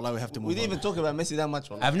 Yeah, well, we have to move We didn't on. even talk about Messi that much.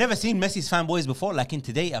 Wallahi. I've never seen Messi's fanboys before. Like in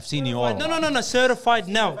today, I've seen you all. No. Certified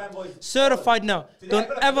now. Certified now.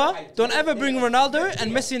 Don't ever bring Ronaldo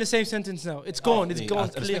and Messi in the same sentence now. It's gone. It's I gone.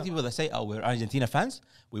 respect Clear. people that say, "Oh, we're Argentina fans.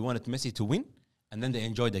 We wanted Messi to win," and then they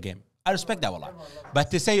enjoyed the game. I respect that, wallah.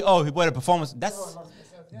 But to say, "Oh, he put a performance," that's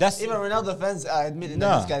Even Ronaldo fans are admitting no.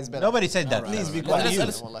 that this guy is better. Nobody said that. Please be quiet.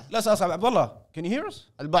 Let's ask Abdullah. Can you hear us?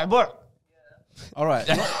 Al-Ba'bu'. All right.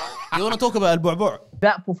 You want to talk about Al-Bu'bu'?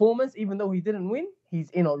 That performance, even though he didn't win, he's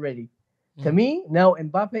in already. To me, now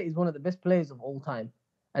Mbappe is one of the best players of all time.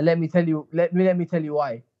 And let me tell you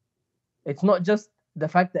why. It's not just the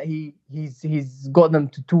fact that he's got them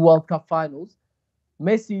to 2 World Cup finals.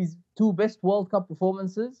 Messi's 2 best World Cup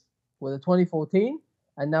performances were the 2014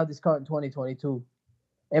 and now this current 2022.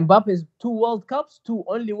 Mbappe's 2 World Cups, 2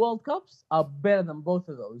 only World Cups, are better than both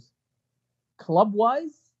of those.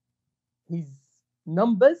 Club-wise, his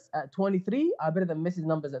numbers at 23 are better than Messi's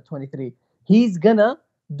numbers at 23. He's gonna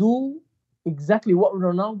do exactly what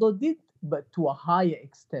Ronaldo did, but to a higher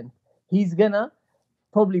extent. He's gonna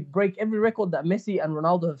probably break every record that Messi and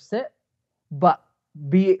Ronaldo have set, but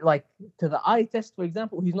be like to the eye test, for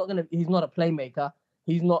example, he's not a playmaker.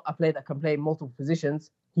 He's not a player that can play in multiple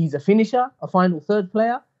positions. He's a finisher, a final third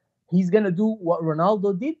player. He's gonna do what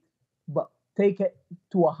Ronaldo did, but take it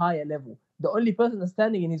to a higher level. The only person that's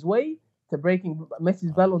standing in his way to breaking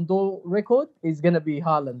Messi's Ballon d'Or record is gonna be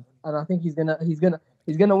Haaland, and I think he's gonna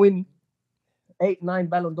win 8-9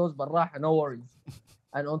 Ballon d'Ors, but no worries.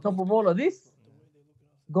 And on top of all of this,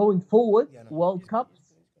 going forward, World Cups,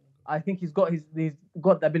 I think he's got the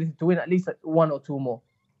ability to win at least 1 or 2 more.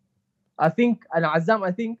 I think, and Azam,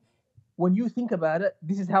 I think when you think about it,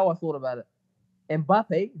 this is how I thought about it.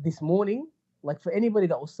 Mbappe this morning, like for anybody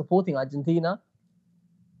that was supporting Argentina,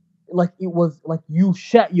 like it was like you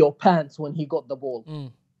shat your pants when he got the ball.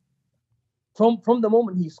 From the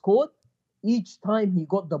moment he scored, each time he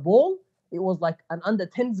got the ball, it was like an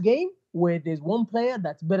under-10s game where there's one player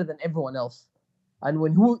that's better than everyone else. And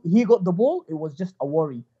when he got the ball, it was just a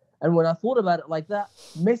worry. And when I thought about it like that,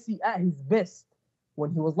 Messi at his best,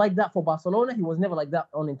 when he was like that for Barcelona, he was never like that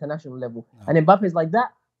on international level. No. And Mbappe is like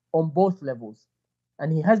that on both levels.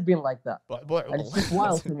 And he has been like that. And it's just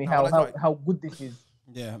wild to me how good this is.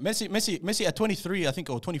 Yeah, Messi at 23, I think,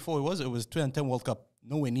 or 24 it was 2010 World Cup.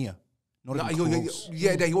 Nowhere near. He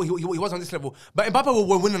was on this level. But Mbappe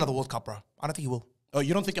will win another World Cup, bro. I don't think he will. Oh,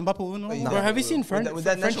 you don't think Mbappe will win? No. Bro, have you seen French's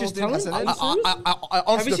talent?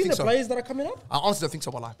 I have you seen the players that are coming up? I honestly don't think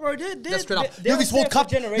so, Wallah. Bro, these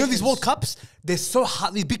World Cups, they're so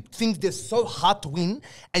hard. These big things, they're so hard to win,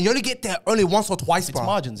 and you only get there only once or twice, bro. It's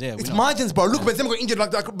margins, yeah. It's margins, bro. Look, Benzema got injured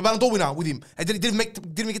like Ballon d'Or winner with him, and didn't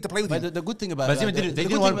get to play with him. The good thing about Benzema, they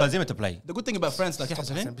didn't want Benzema to play. The good thing about France, like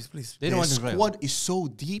please, they don't want to play. The squad is so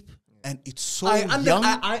deep. And it's so young.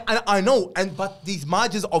 I know, but these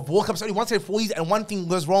margins of World Cups only once every 4 years, and one thing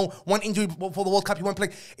goes wrong, one injury for the World Cup, you won't play.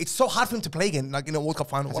 It's so hard for him to play again, like in a World Cup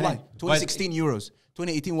final. 2016 Euros,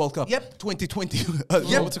 2018 World Cup. Yep. 2020.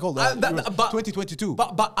 What's it called? 2022.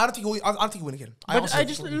 But I don't think he'll win again. I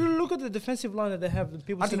just look at the defensive line that they have. The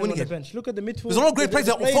people sitting on the bench. Look at the midfield. There's a lot of great players.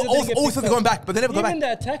 Always they're going back, but they never go back. Even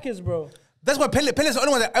the attackers, bro. That's why Pele's the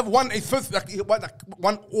only one that ever won a first,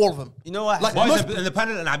 won all of them. You know what? Like boys in the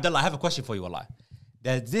panel, and Abdullah, I have a question for you, Wallah.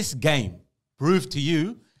 Does this game prove to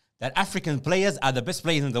you that African players are the best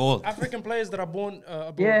players in the world? African players that are born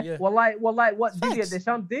abroad, yeah. Well, like what Didier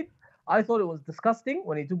Deschamps did, I thought it was disgusting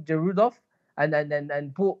when he took Giroud off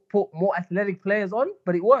and put more athletic players on,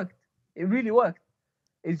 but it worked. It really worked.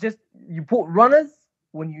 It's just you put runners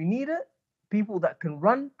when you need it. People that can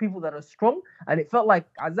run, people that are strong, and it felt like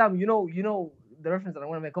Azam. You know the reference that I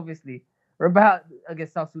want to make. Obviously, remember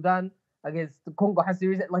against South Sudan, against the Congo has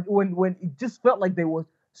series, like when it just felt like they were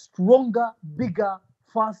stronger, bigger,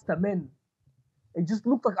 faster men. It just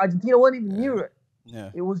looked like Argentina weren't even near it.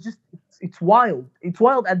 Yeah, it was just it's wild. It's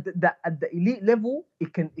wild at the elite level.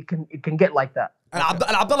 It can get like that. And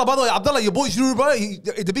Abdullah, by the way, Abdullah, your boy Giroud, bro,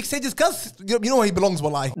 the big stages, cuz you know where he belongs,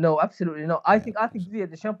 wallahi. No, absolutely not. I think Didier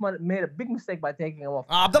Deschamps made a big mistake by taking him off.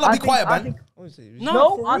 Abdullah, be quiet, man.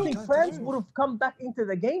 I think France would have come back into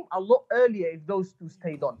the game a lot earlier if those two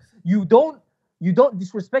stayed on. You don't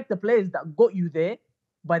disrespect the players that got you there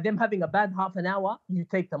by them having a bad half an hour. You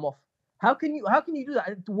take them off. How can you do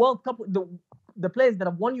that? The World Cup, the players that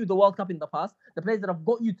have won you the World Cup in the past, the players that have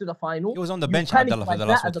got you to the final. He was on the bench, Abdullah, for the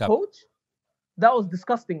last World Cup. Coach, that was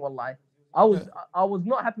disgusting, wallahi. I was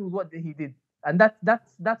not happy with what he did. And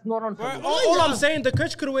that's not on. All I'm saying, the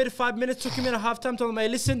coach could have waited 5 minutes, took him in at halftime, told him, hey,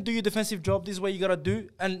 listen, do your defensive job, this is what you gotta do,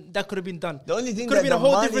 and that could have been done. The only thing that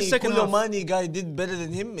the Mani guy did better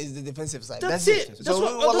than him is the defensive side. That's it. That's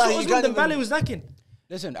what Dembele was lacking.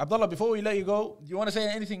 Listen, Abdullah, before we let you go, do you want to say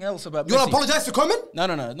anything else about You want to apologize to Coleman?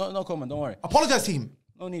 No comment, don't worry. Apologize to him.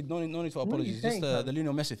 No need for apologies. Just the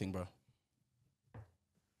Lionel Messi thing, bro.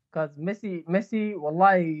 Because Messi,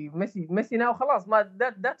 wallahi, Messi now, khalas,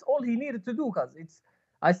 that's all he needed to do. Cause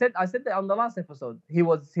I said that on the last episode. He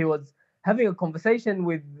was having a conversation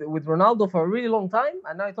with Ronaldo for a really long time,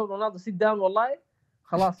 and now he told Ronaldo, sit down, wallahi,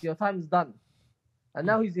 khalas, your time is done. And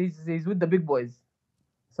now he's with the big boys.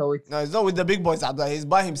 So it's No, he's not with the big boys, Abdullah. He's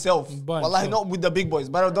by himself. by Wallahi, himself. not with the big boys.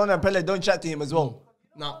 Maradona and Pele don't chat to him as well.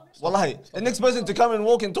 Nah. Wallahi. The next person to come and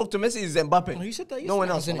walk and talk to Messi is Mbappe. No, you said that No one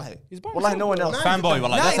else, yesterday, wallahi. isn't it? He's by Wallahi, no one else. Fanboy,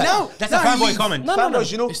 wallah. That's a he fanboy leaves. comment. No,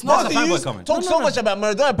 Fanboys, you know. It's not both a of you fanboy comment. Talk so much about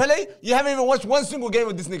Maradona and Pele, you haven't even watched one single game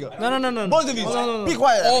with this nigga. No. Both of you. No. Be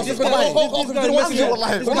quiet. Oh, Just so wallahi.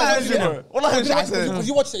 Wallahi. Wallahi. Wallahi. Because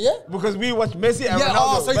you watched it, yeah? Because we watch Messi and Yeah,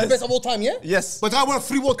 Ronaldo. so he's the best of all time, yeah? Yes. But I won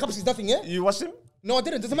 3 World Cups, he's nothing, yeah? You watched him? No, I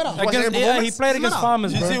didn't. Doesn't matter. He played against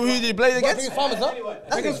Farmers, You see bro. who he played against? Against Farmers, huh?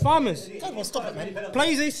 Against Farmers. Come on, stop it, man.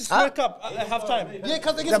 Plays Aces World Cup at half time. Yeah,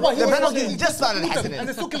 because The against what? He penalties was just started killing them, happening. and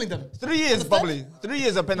they're still killing them. 3 years, probably. 3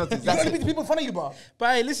 years of penalties. You That's only it. beat the people in front of you, bro.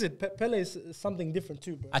 But hey, listen, Pele is something different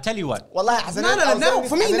too, bro. I tell you what. Wallahi, Hassan, No.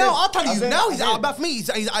 For me, now, I'll tell you. Hassan, Now, he's Hassan. about for me.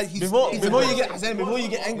 He's Before you get Hassan, before you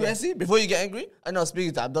get angry, Hassan, before you get angry, I know I'm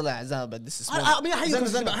speaking to Abdullah Azam, but this is small. I mean, I hate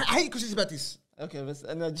Hassan, questions about this. Okay, but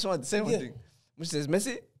and I just want to say one thing. Which says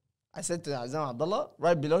Messi, I said to Azam Abdullah,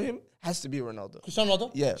 right below him has to be Ronaldo. Cristiano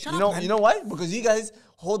Ronaldo? Yeah, Shut you up, know, man. you know why? Because you guys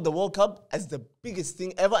hold the World Cup as the biggest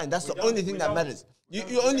thing ever, and that's the only thing that matters. You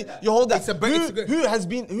hold that. Who has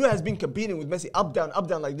been competing with Messi up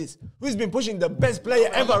down like this? Who's been pushing the best player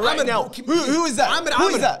ever right now? Who is that? Who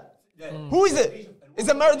is that? Who is it? Is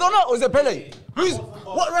it Maradona or is it Pele?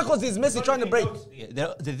 What records is Messi trying to break?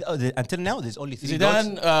 Until now, there's only 3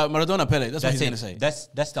 Zidane, goals. Maradona, Pele. That's what That's he's gonna it. say.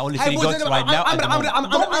 That's the only Hey, 3 boys, goals right now. at the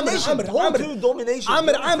moment. Domination.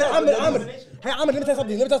 Hey, Ahmed, let me tell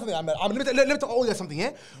you something, Ahmed. Let me tell you something,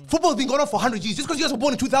 yeah? Football's been going on for 100 years. Just because you guys were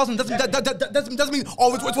born in 2000 doesn't mean,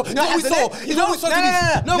 oh, it's what we saw. It's what we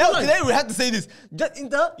saw. No, today we had to say this. Just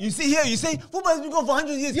Inter, you see here, you say football has been going for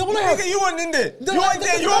 100 years. Yeah, well, Nigga, you weren't in there. You weren't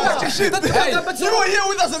there. You weren't watching shit. You were here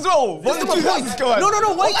with us as well.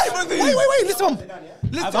 No, wait, listen.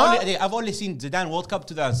 I've only seen Zidane World Cup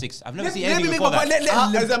 2006. I've never seen anything before that.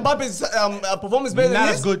 Is Mbappe's performance better than Not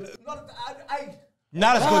his? as good.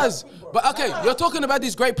 Not as Kaz, good. but okay, you're talking about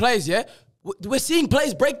these great players, yeah? We're seeing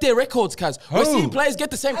players break their records, Kaz. We're seeing players get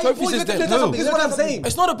the same trophies as them. This is what I'm saying.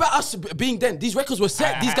 It's not about us being them. These records were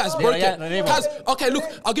set. These guys broke it. Kaz, okay, look,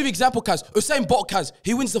 I'll give you an example, Kaz. Usain Bolt, Kaz,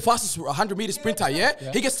 he wins the fastest 100-meter sprinter, yeah?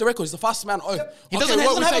 He gets the record. He's the fastest man on earth. He doesn't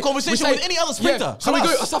have a conversation with any other sprinter. Yeah. So we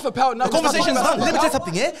go, Asafa Power. The conversation's done. Let me tell you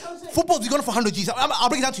something, yeah? Football's been going on for 100 years. I'll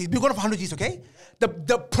break it down to you. It's been going on for 100 years, okay?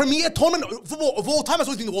 The premier tournament of football of all time has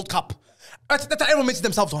always been the World Cup. That's what everyone mentions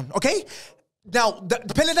themselves on, okay? Now,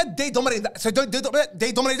 the Pele, they dominate that. So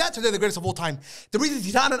they dominate that, so they're the greatest of all time. The reason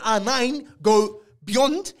Zidane and R9 go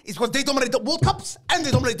beyond is because they dominate the World Cups and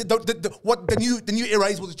they dominate what the new era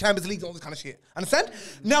is with the Champions League and all this kind of shit. Understand?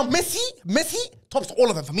 Now Messi tops all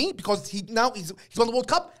of them for me because he's won the World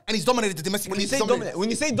Cup and he's dominated the domestic. When you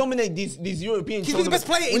say dominate these European, he's the best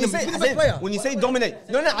player. When you say dominate,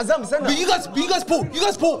 no, Azam, but you guys put.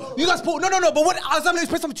 No. But what Azam, let me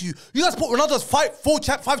explain something to you. You guys put Ronaldo's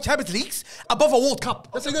five Champions Leagues above a World Cup.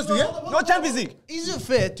 That's what you guys do, yeah? No Champions League. Is it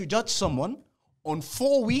fair to judge someone on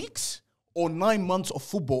 4 weeks or 9 months of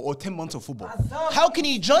football or 10 months of football? How can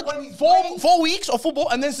he judge 4 weeks of football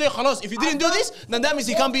and then say, "Khalas, if you didn't do this, then that means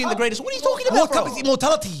he can't be in the greatest"? What are you talking about, World bro? Cup is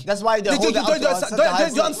immortality. That's why they hold it up to us.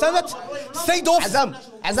 Don't you understand that? Azam,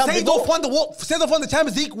 Seedorf won the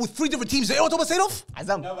Champions League with 3 different teams. You know what I'm talking about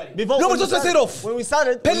Azam, Nobody talks about Seedorf. When we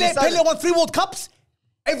started, Pele won 3 World Cups.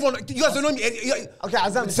 Everyone, you guys don't know me. Okay,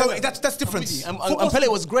 Azam. So that's different. And Pele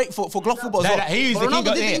was great for club football as well. He is But the king Ronaldo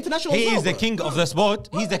of did the international He as well, is the bro. king of the sport.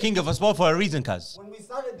 He's the king of the sport for a reason, cuz.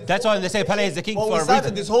 That's why they say Pele is the king When for we a started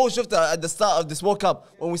reason. this whole shift at the start of this World Cup,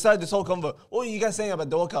 when we started this whole convo, what are you guys saying about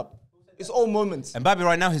the World Cup? It's all moments. Mbappe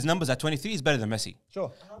right now, his numbers at 23 is better than Messi.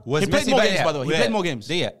 Sure. Was He played Messi more better? games, by the way. He played more games.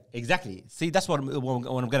 Yeah, exactly. See, that's what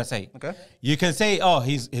I'm gonna say. Okay. You can say, oh,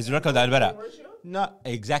 his record is better. No,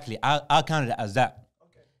 exactly. I'll count it as that.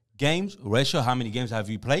 Games ratio. How many games have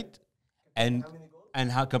you played? And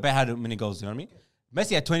compare how many goals. You know what I mean?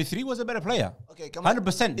 Messi at 23 was a better player. Okay, come on.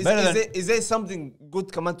 100% better than. Is there something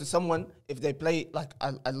good come out to someone if they play like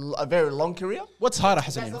a very long career? What's harder,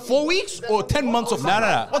 Hassan? 4 weeks or 10 months of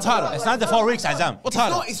No. What's harder? It's not the 4 weeks, Azam. What's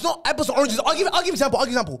harder? It's not apples to oranges. I'll give example.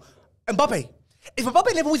 Mbappe. If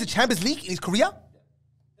Mbappe never wins the Champions League in his career,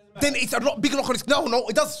 then it's a big knock on his. No,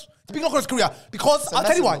 it does. It's a big knock on his career because I'll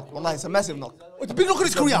tell you why. Wallahi, it's a massive knock. It's a big knock on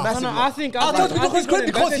his career. I think I'll tell you it's a big knock on his career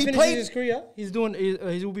because he played his career.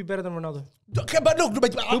 He will be better than Ronaldo. Okay, but look, I'm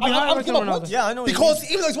thinking about points. Yeah, I know. Because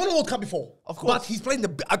even though he's won a World Cup before, Of course. but he's playing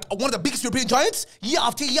one of the biggest European giants year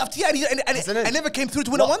after year after year, and never came through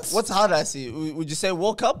to win it once. What's harder, I see? Would you say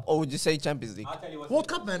World Cup or would you say Champions League? World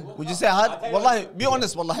Cup, man. Would you say hard? Wallahi, be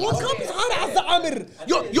honest, wallahi. World Cup is hard as the Amir.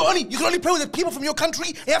 You can only play with the people from your country.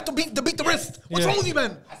 You have to beat the rest. What's wrong with you,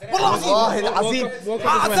 man? Wallahi,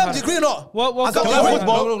 Azam, do you agree or not?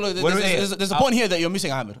 There's a point here that you're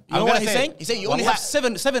missing, Amir. You know what he's saying? He's saying you only have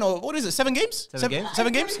seven or what is it? 7 games?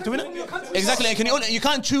 7 games to win it. Exactly. And you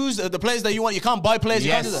can't choose the players that you want. You can't buy players.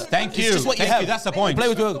 You can't do that. Thank you. It's just what you have. That's the point. Play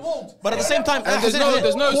with but at the same time, there's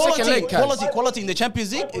no second leg, quality in the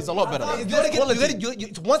Champions League is a lot better.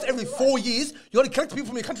 Once every 4 years, you got to collect people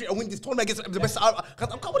from your country and win this tournament against the best.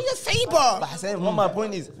 What do you say, bro? But Hassan, what my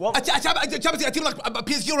point is, what? A team like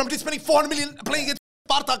PSG or Real Madrid spending 400 million playing against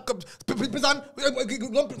Spartak, Pizan, get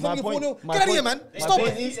out of here, man. Stop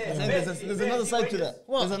it. There's another side to that.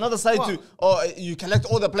 There's another side to, you collect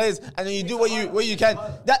all the players and then you do what you can.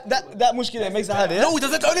 That mushkila makes it harder. Yeah? No,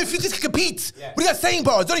 there's only a few teams can compete. What are you guys saying,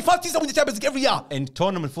 bro? There's only 5 teams that win the Champions League every year. In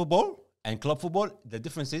tournament football and club football, the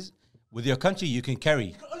difference is with your country, you can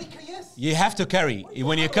carry. You have to carry.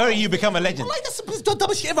 When you carry, you become a legend. Like, that's the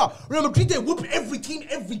dumbest shit ever. Real Madrid, they whoop every team,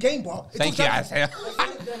 every game, bro. Thank you, Hassan.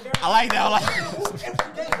 I like that.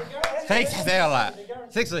 Thanks, Hassan, a lot.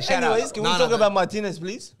 Thanks for the shout out. Anyways, can we talk about Martinez,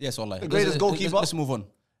 please? Yes, wallahi. The greatest goalkeeper. Let's move on.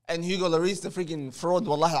 And Hugo Lloris, the freaking fraud,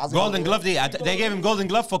 wallahi. Golden glove. They gave him golden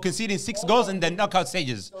glove for conceding 6 goals in the knockout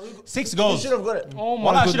stages. 6 goals. He should have got it. Oh my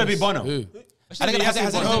Wallah, goodness. should have been Bono.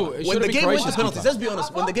 When the game went to penalties, let's be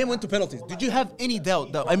honest. When the game went to penalties, did you have any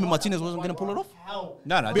doubt that Martinez wasn't going to pull it off?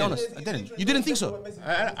 No, Be honest, I didn't. You didn't think so?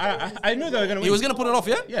 I knew they were going to win. He was going to pull it off,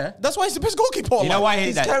 yeah? Yeah. That's why he's the best goalkeeper. You know why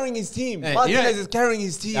He's carrying his team. Hey, Martinez is carrying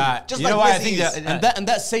his team. You know why I think that? And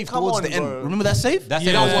that save towards on, the end. bro. Remember that save? That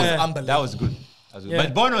was good. Yeah.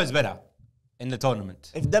 But Bono is better in the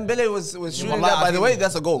tournament. If Dembele was shooting that, by the way,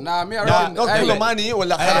 that's a goal. Nah, me, I reckon. Not Colomani or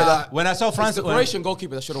La When I saw France, The Croatian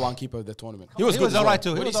goalkeeper that should have won keeper of the tournament. He was good. all right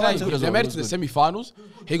too. What are you saying? They made it to the semi-finals.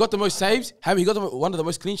 He got the most saves. He got one of the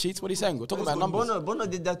most clean sheets. What are you saying? We're talking about numbers. Bono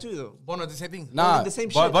did that too, though. Bono did the same thing. Nah, Did the same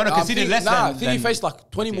shit. Bono conceded less than. I think he faced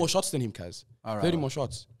like 20 more shots than him, Kaz. 30 more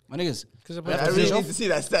shots. My niggas. I really need to see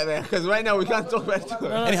that stat, man, because right now we can't talk about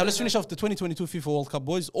it. Anyhow, let's finish off the 2022 FIFA World Cup,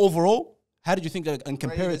 boys. Overall, how did you think and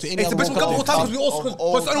compare it to any It's other the best World Cup of all time because we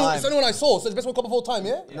all it's the only one I saw. So it's the best World Cup of all time,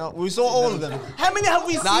 yeah? No, we saw all of them. How many have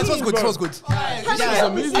we seen? Nah, this was good. This was good.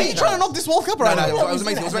 Are you trying to knock this World Cup right now? It was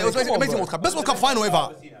amazing. It was amazing World Cup. Best World Cup final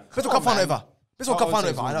ever. Best World Cup final ever. Best World Cup final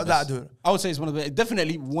ever. I know that, dude. I would say it's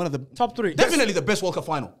definitely one of the Top 3. Definitely the best World Cup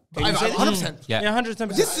final. Can you say that? 100%. Yeah,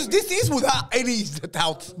 110%. This is without any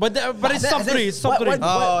doubt. But it's top 3. It's top 3.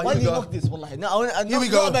 Why do you knock this? Wallahi? No, I Here we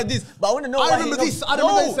know go. about this, but I want to know I why remember he this. knocks- I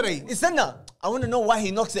remember No, yesterday. It's Senna. I want to know why he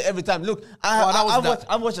knocks it every time. Look,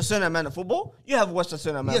 I've watched a certain amount of football. You have watched a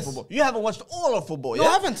certain amount of Yes. football. You haven't watched all of football. No, yeah?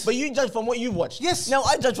 I haven't. But you judge from what you've watched. Yes. Now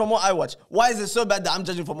I judge from what I watch. Why is it so bad that I'm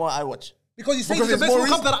judging from what I watch? Because you say Because it's the it's best more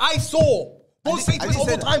World Cup that I saw. Both say I it's didn't all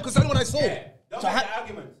say the that. time because it's the only one I saw.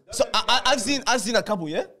 So I've seen a couple.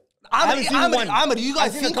 Yeah. I haven't seen one. Ahmed, you guys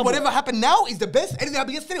I've seen a think couple. whatever happened now is the best? Anything that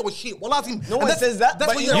happened yesterday was shit. Wallah, No one says that. That's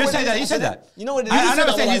But what you know You what said that. You said that. You know what it is? I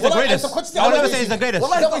never said he's the greatest. I never said he's the greatest.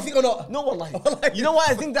 Wallahi, don't you think or not? No, wallahi. You know why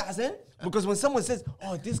I think that, Hassan? Because when someone says,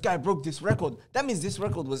 "Oh, this guy broke this record," that means this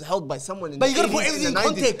record was held by someone in But the you gotta put 80s, everything in the 90s.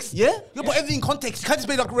 context. Yeah? You gotta put everything in context. You can't just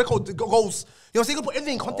make like record goals. You know what I'm saying? You gotta put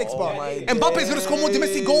everything in context, bro. Mbappe is gonna score more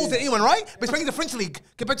domestic goals than anyone, right? But he's playing in the French league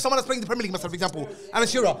compared to someone that's playing in the Premier League, for example. I'm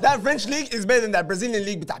sure. That French league is better than that Brazilian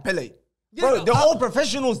league with that Pele. Yeah, Bro, no, they're all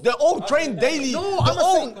professionals. They're all trained daily. No, they're I'm not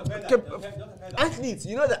all saying- athletes.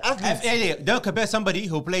 You know the athletes. Don't compare somebody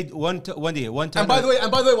who played one day, one time. And by the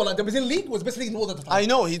way, Wallah, the Brazilian league was the best league in the world at the time. I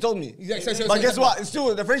know. He told me. But guess what? It's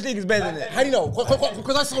still the French league is better than it. How do you know?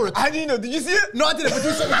 Because I saw it. How do you know? Did you see it? No, I didn't. But did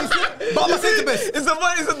you see it? But I'm saying the best. It's a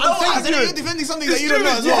fun. It's a I'm saying you're defending something It's that you don't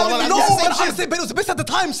know as true, well. yeah, Like, no, no, but but I'm saying, but it was the best at the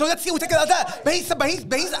time. So let's see, we take it like that. But it's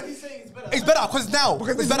better because it's now.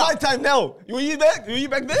 Because it's it's better. my time now. Were you back? Were you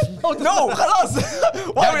back then? No,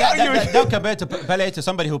 khalas. Why are we arguing? Don't compare to Pele to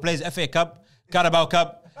somebody who plays FA Cup, Carabao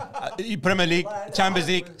Cup, Premier League, Champions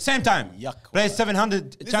League, same time. Plays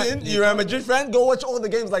 700. Listen, you're a Madrid fan. Go watch all the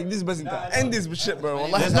games like this, Bazinta. End this shit, bro.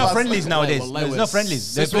 Wallahi. There's no friendlies nowadays. There's no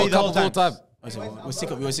friendlies. They play the whole time. We're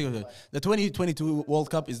sick of it. The 2022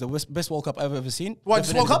 World Cup is the best World Cup I've ever seen. What,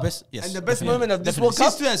 this World Cup? Yes. And the best moment of this World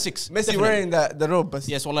Cup? Since 2006. Messi wearing the robe.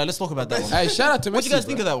 Yes, wallah, let's talk about that one. Hey, shout out to Messi. What do you guys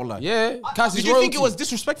think of that, wallah? Yeah, cause Did you think it was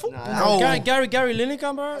disrespectful? No. Gary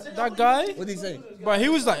Lineker, bro, that guy. What did he say? But he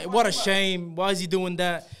was like, what a shame. Why is he doing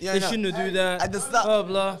that? Yeah, They I know. shouldn't do that. At the start. Blah,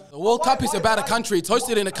 blah. The World Cup is about a country. It's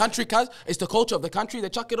hosted in a country, cause it's the culture of the country. They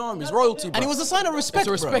chuck it on him. It's royalty, bro. And it was a sign of respect, It's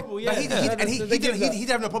a respect. bro. Yeah, He didn't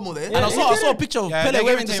have no problem with it. And I saw a picture of Yeah, Pele they gave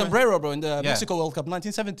wearing it the to him. sombrero, bro, in the Mexico World Cup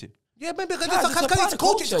 1970. Yeah, man, because Guys, it's it's a a culture. It's a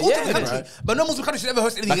culture, culture of the yeah, country. bro. But no Muslim country should ever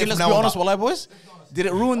host anything Like, from let's now be on. honest, wallah, boys. Did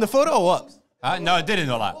it ruin the photo or what? No, it didn't.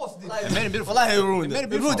 Wallah. It made it beautiful. Wallahi, it ruined It made it. it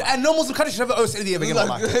beautiful. And no Muslim country should ever host anything ever again. Like,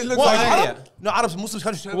 wallah. it looks What, like- Arab? No, Arabs, Muslim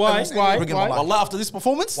countries should Why? never host anything ever again. Why? wallah. Wallah, after this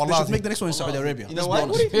performance, they Wallah, should make the next one in Saudi Arabia. You know what?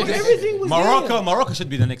 Everything was there. Morocco should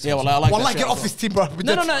be the next Yeah, one. wallah, I like Wallah, that get shit, off bro. this team, bro.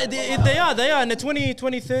 No, they are in the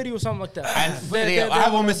 2030 or something like that. And I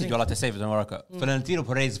have one message Wallah to say for Morocco. Florentino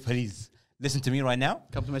Perez, please listen to me right now.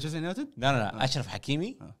 Come to Manchester United? No. Ashraf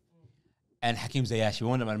Hakimi and Hakim Ziyech. We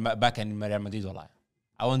want them back in Real Madrid. Wallah.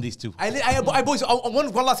 I want these two. Boys,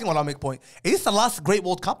 one last thing I'll make a point. Is this the last great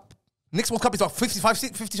World Cup? Next World Cup is what,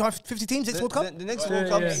 50 teams next World Cup? The next World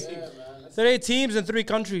Cup. 38 teams in 3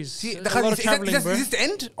 countries. See, A lot of traveling, bro. is this the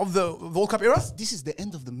end of the World Cup era? This is the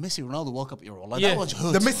end of the Messi Ronaldo World Cup era. Wallah, Yeah. that was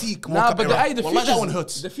hurt. The Messi World Nah, Cup but era. the Wallah, that one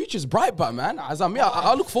hurts. future's the future's bright, but man, as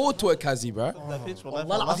I look forward to it, Kazi, bro.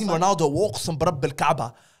 Wallah, I think Ronaldo walks on Barab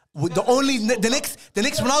al-Kaaba. With the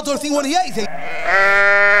next Ronaldo thing one here is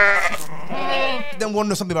then we'll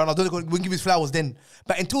know something about Ronaldo. We'll give his flowers then.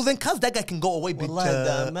 But until then, cause that guy can go away. Wallahi,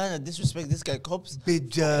 the amount of disrespect this guy cops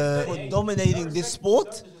Big, for dominating this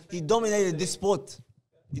sport. He dominated this sport.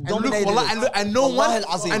 He and look, dominated wallah, it. and no Wallahi one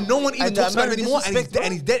al-Azim. and no one even And the talks about amount him of anymore. disrespect,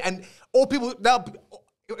 And he's dead. And all people now.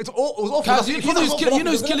 It was all for Cause nothing. you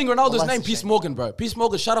know who's killing Ronaldo's Wallahi, name? it's a Peace shame. Morgan, bro. Peace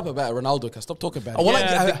Morgan, shut up about Ronaldo, cause stop talking about it.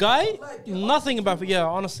 Yeah, the guy, nothing about it. Yeah,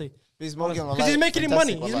 honestly. Please, Morgan, Because he's making him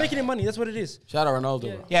money. fantastic, He's wallahi. making him money. That's what it is. Shout out Ronaldo,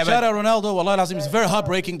 bro. Yeah, Shout out Ronaldo. Wallah, Lazim, it's very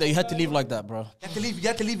heartbreaking that you had to leave like that, bro. You have to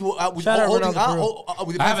leave with Shout out holding Ronaldo,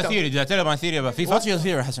 with the I have a pants theory. Did I tell you my theory about FIFA? What's your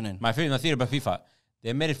theory, Hassanin? My theory about FIFA.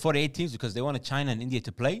 They made it 48 teams because they wanted China and India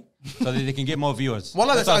to play so that they can get more viewers.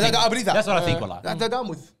 Wallah, That's what I think. I believe that. That's what I think, Wallah. That down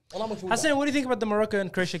with. Hassan, what do you think about the Morocco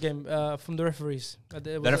and Croatia game from the referees?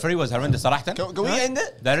 The referee was horrendous, صراحة. Can we end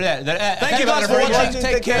it? Thank you guys for watching.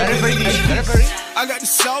 Take care. The referee. I got the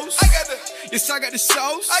sauce. I got the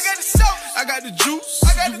sauce. I got the sauce. I got the juice.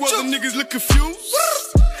 I got the juice. You niggas look confused.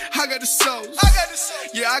 I got the sauce.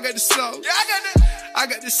 Yeah, I got the sauce. I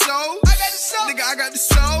got the sauce. Nigga, I got the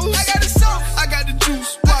sauce. I got the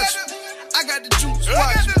juice. Watch. I got the juice.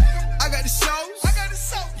 Watch. I got the sauce.